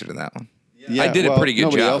the anser to that one. Yeah, I did a pretty good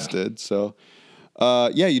nobody job. Nobody else did, so...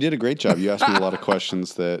 yeah, you did a great job. You asked me a lot of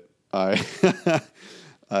questions that I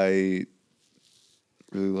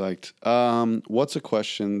really liked. What's a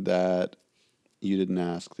question that you didn't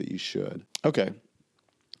ask that you should? Okay.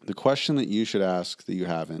 The question that you should ask that you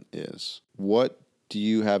haven't is, what do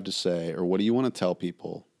you have to say, or what do you want to tell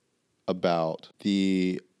people about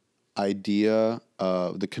the idea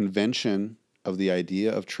of the convention of the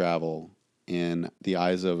idea of travel in the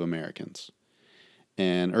eyes of Americans?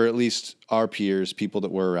 Or at least our peers, people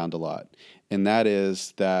that we're around a lot. And that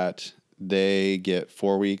is that they get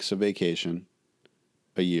 4 weeks of vacation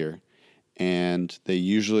a year, and they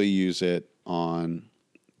usually use it on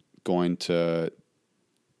going to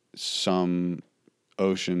some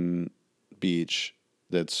ocean beach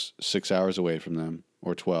that's 6 hours away from them,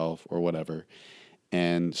 or 12 or whatever,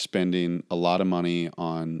 and spending a lot of money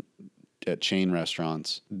at chain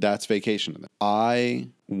restaurants. That's vacation to them.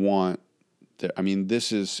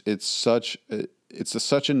 It's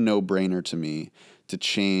such a no-brainer to me to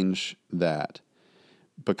change that,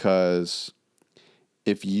 because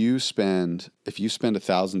if you spend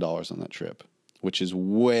 $1,000 on that trip, which is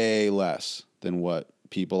way less than what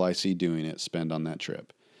people I see doing it spend on that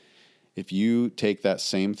trip, if you take that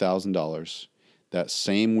same $1,000, that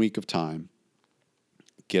same week of time,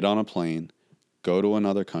 get on a plane, go to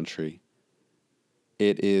another country,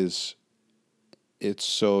 it's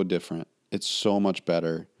so different. It's so much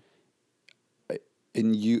better,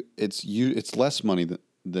 and it's less money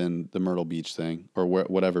than the Myrtle Beach thing, or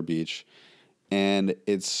whatever beach, and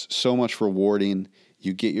it's so much rewarding.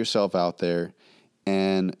 You get yourself out there,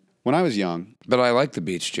 and when I was young, but I like the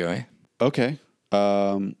beach, Joey. Okay,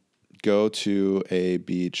 go to a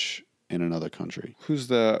beach in another country. Who's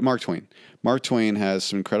Mark Twain? Mark Twain has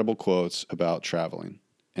some incredible quotes about traveling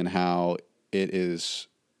and how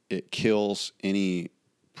it kills any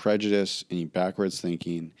prejudice, any backwards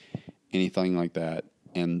thinking, anything like that,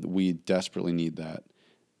 and we desperately need that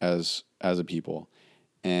as a people.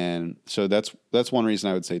 And so that's one reason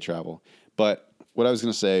I would say travel. But what I was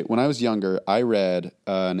going to say, when I was younger, I read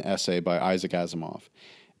an essay by Isaac Asimov,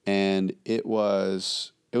 and it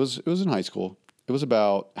was in high school. It was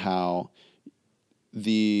about how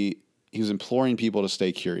he was imploring people to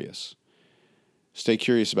stay curious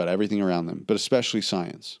about everything around them, but especially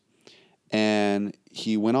science. And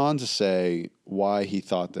he went on to say why he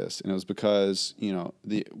thought this. And it was because,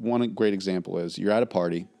 the one great example is you're at a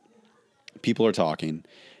party, people are talking,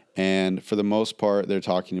 and for the most part, they're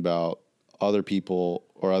talking about other people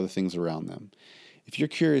or other things around them. If you're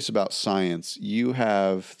curious about science, you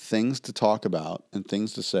have things to talk about and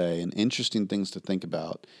things to say and interesting things to think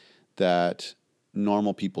about that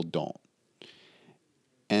normal people don't.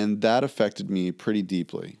 And that affected me pretty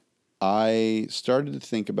deeply. I started to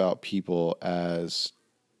think about people as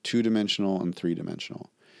 2-dimensional and 3-dimensional.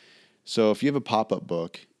 So if you have a pop-up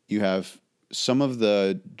book, you have some of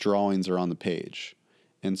the drawings are on the page,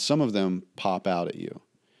 and some of them pop out at you.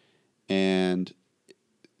 And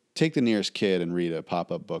take the nearest kid and read a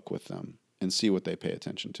pop-up book with them and see what they pay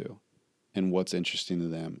attention to and what's interesting to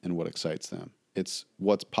them and what excites them. It's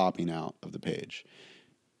what's popping out of the page.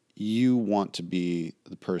 You want to be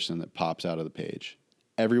the person that pops out of the page.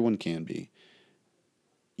 Everyone can be.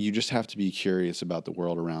 You just have to be curious about the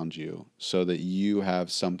world around you so that you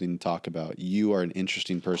have something to talk about. You are an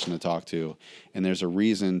interesting person to talk to, and there's a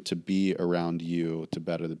reason to be around you to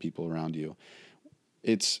better the people around you.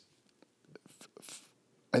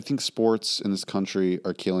 think sports in this country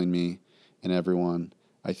are killing me and everyone.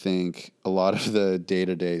 I think a lot of the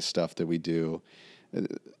day-to-day stuff that we do,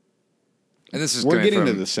 And this is we're getting from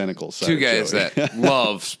to the cynical side. two of guys Joey. that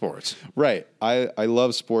love sports. Right. I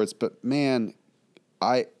love sports, but man,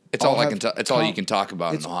 It's all you can talk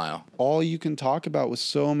about in Ohio. All you can talk about with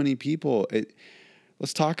so many people.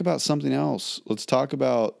 Let's talk about something else. Let's talk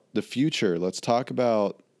about the future. Let's talk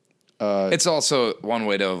about. It's also one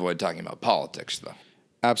way to avoid talking about politics, though.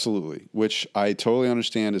 Absolutely, which I totally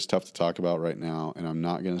understand is tough to talk about right now, and I'm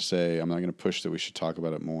not going to push that we should talk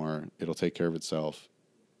about it more. It'll take care of itself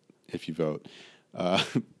if you vote.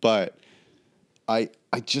 But I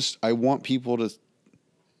want people to,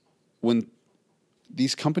 when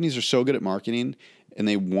these companies are so good at marketing and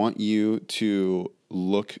they want you to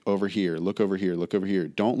look over here, look over here, look over here.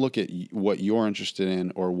 Don't look at what you're interested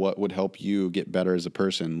in or what would help you get better as a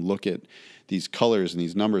person. Look at these colors and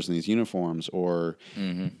these numbers and these uniforms, or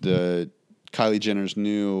the Kylie Jenner's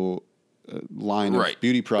new line of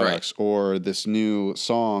beauty products, or this new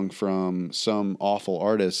song from some awful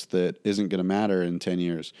artist that isn't going to matter in 10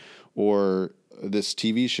 years, or this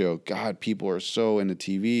TV show. God, people are so into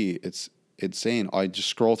TV. It's insane. I just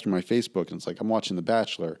scroll through my Facebook and it's like I'm watching The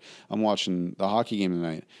Bachelor. I'm watching the hockey game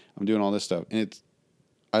tonight. I'm doing all this stuff. And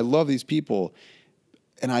I love these people,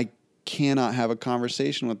 and I cannot have a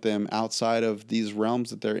conversation with them outside of these realms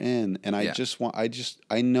that they're in. And I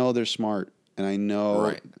know they're smart, and I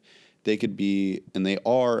know they could be, and they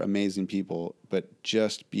are amazing people, but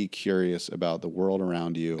just be curious about the world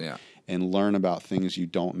around you and learn about things you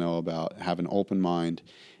don't know about. Have an open mind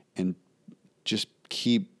and just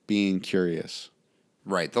keep being curious.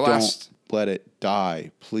 Right. Don't let it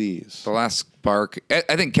die, please. The last spark,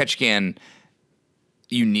 I think Ketchikan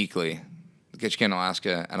uniquely, Ketchikan,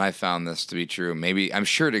 Alaska, and I found this to be true. Maybe, I'm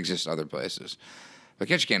sure it exists other places, but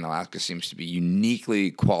Ketchikan, Alaska seems to be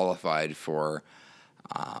uniquely qualified for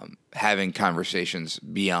having conversations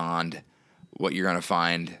beyond what you're going to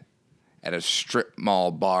find at a strip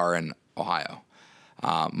mall bar in Ohio.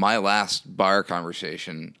 My last bar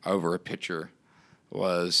conversation over a pitcher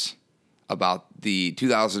was about the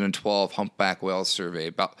 2012 humpback whale survey,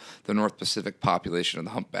 about the North Pacific population of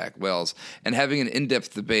the humpback whales, and having an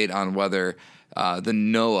in-depth debate on whether the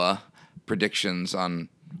NOAA predictions on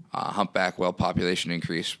humpback whale population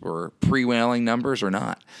increase were pre-whaling numbers or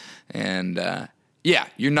not. And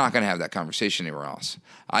you're not going to have that conversation anywhere else.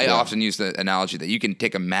 I often use the analogy that you can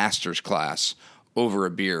take a master's class over a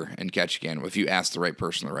beer in Ketchikan if you ask the right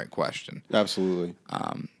person the right question. Absolutely.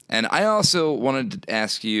 And I also wanted to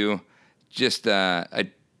ask you,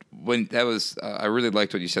 I really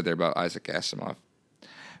liked what you said there about Isaac Asimov.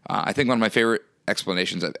 I think one of my favorite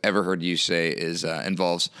explanations I've ever heard you say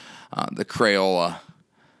involves the Crayola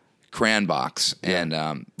crayon box,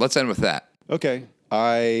 and let's end with that. Okay.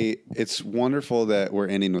 It's wonderful that we're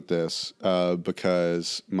ending with this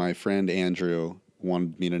because my friend Andrew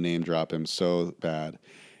wanted me to name drop him so bad.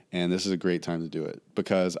 And this is a great time to do it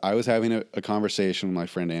because I was having a conversation with my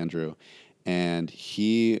friend Andrew, and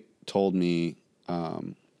he told me,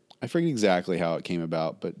 I forget exactly how it came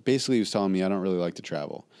about, but basically he was telling me I don't really like to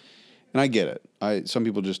travel. And I get it. Some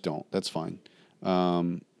people just don't. That's fine.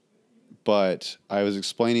 But I was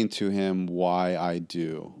explaining to him why I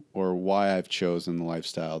do, or why I've chosen the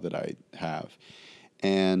lifestyle that I have.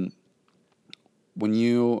 And when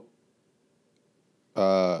you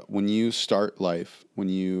start life, when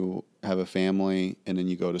you have a family and then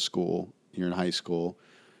you go to school, you're in high school,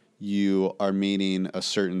 you are meeting a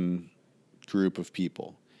certain group of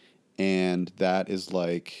people. And that is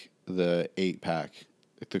like the 8-pack,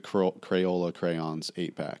 the Crayola crayons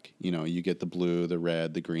 8-pack. You know, you get the blue, the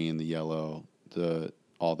red, the green, the yellow,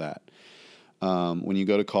 all that. When you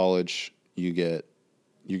go to college, you're going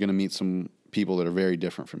to meet some people that are very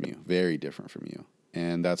different from you.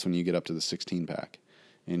 And that's when you get up to the 16-pack.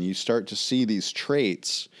 And you start to see these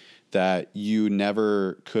traits that you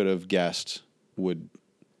never could have guessed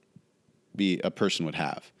a person would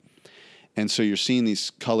have. And so you're seeing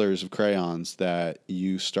these colors of crayons that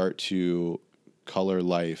you start to color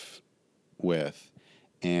life with.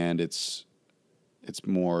 And it's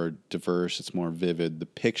more diverse, it's more vivid. The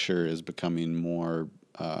picture is becoming more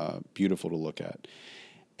beautiful to look at.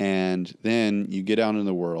 And then you get out in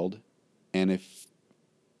the world, and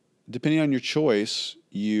depending on your choice,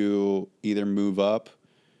 you either move up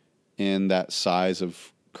in that size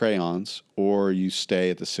of crayons, or you stay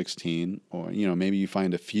at the 16, or, maybe you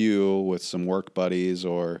find a few with some work buddies,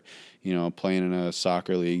 or, playing in a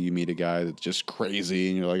soccer league, you meet a guy that's just crazy,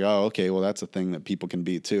 and you're like, oh, okay, well, that's a thing that people can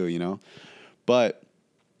be too, But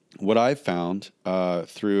what I've found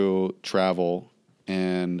through travel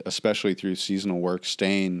and especially through seasonal work,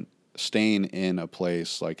 staying in a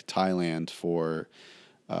place like Thailand for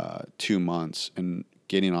 2 months and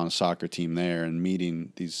getting on a soccer team there and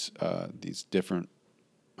meeting these different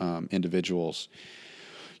individuals,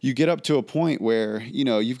 you get up to a point where, you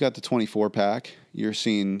know, you've got the 24 pack. You're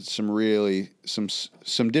seeing some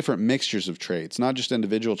different mixtures of traits, not just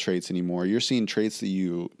individual traits anymore. You're seeing traits that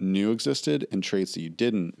you knew existed and traits that you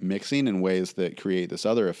didn't, mixing in ways that create this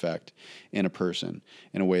other effect in a person,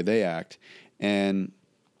 in a way they act. And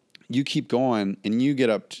you keep going, and you get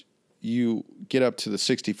up to the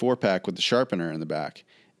 64 pack with the sharpener in the back,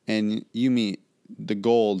 and you meet the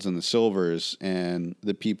golds and the silvers and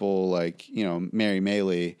the people like, you know, Mary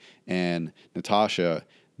Maley and Natasha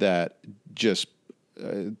that just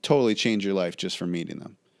totally change your life just from meeting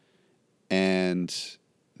them. And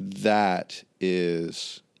that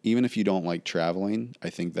is, even if you don't like traveling, I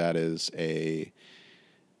think that is a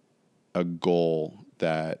goal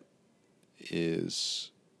that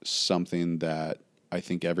is something that I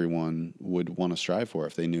think everyone would want to strive for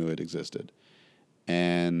if they knew it existed.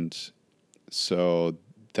 And so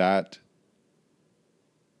I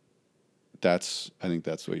think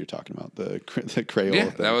that's what you're talking about, the Crayola Yeah,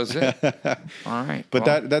 thing. that was it. All right. But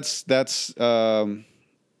that's the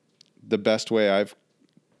best way I've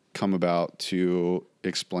come about to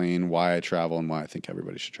explain why I travel and why I think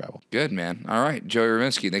everybody should travel. Good, man. All right. Joey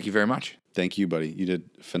Rovinsky, thank you very much. Thank you, buddy. You did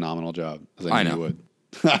a phenomenal job. As I knew know. you would.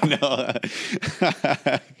 I know.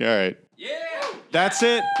 All right. Yeah. That's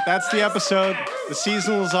it. That's the episode. The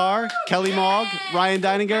seasonals are Kelly Mogg, Ryan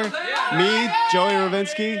Deininger, me, Joey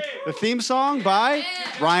Rovinsky. The theme song by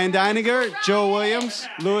Ryan Deininger, Joe Williams,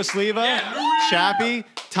 Louis Leva, Chappie,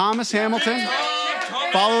 Thomas Hamilton.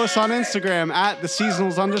 Follow us on Instagram at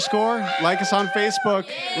 @theseasonals_. Like us on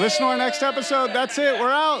Facebook. Listen to our next episode. That's it.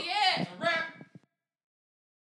 We're out.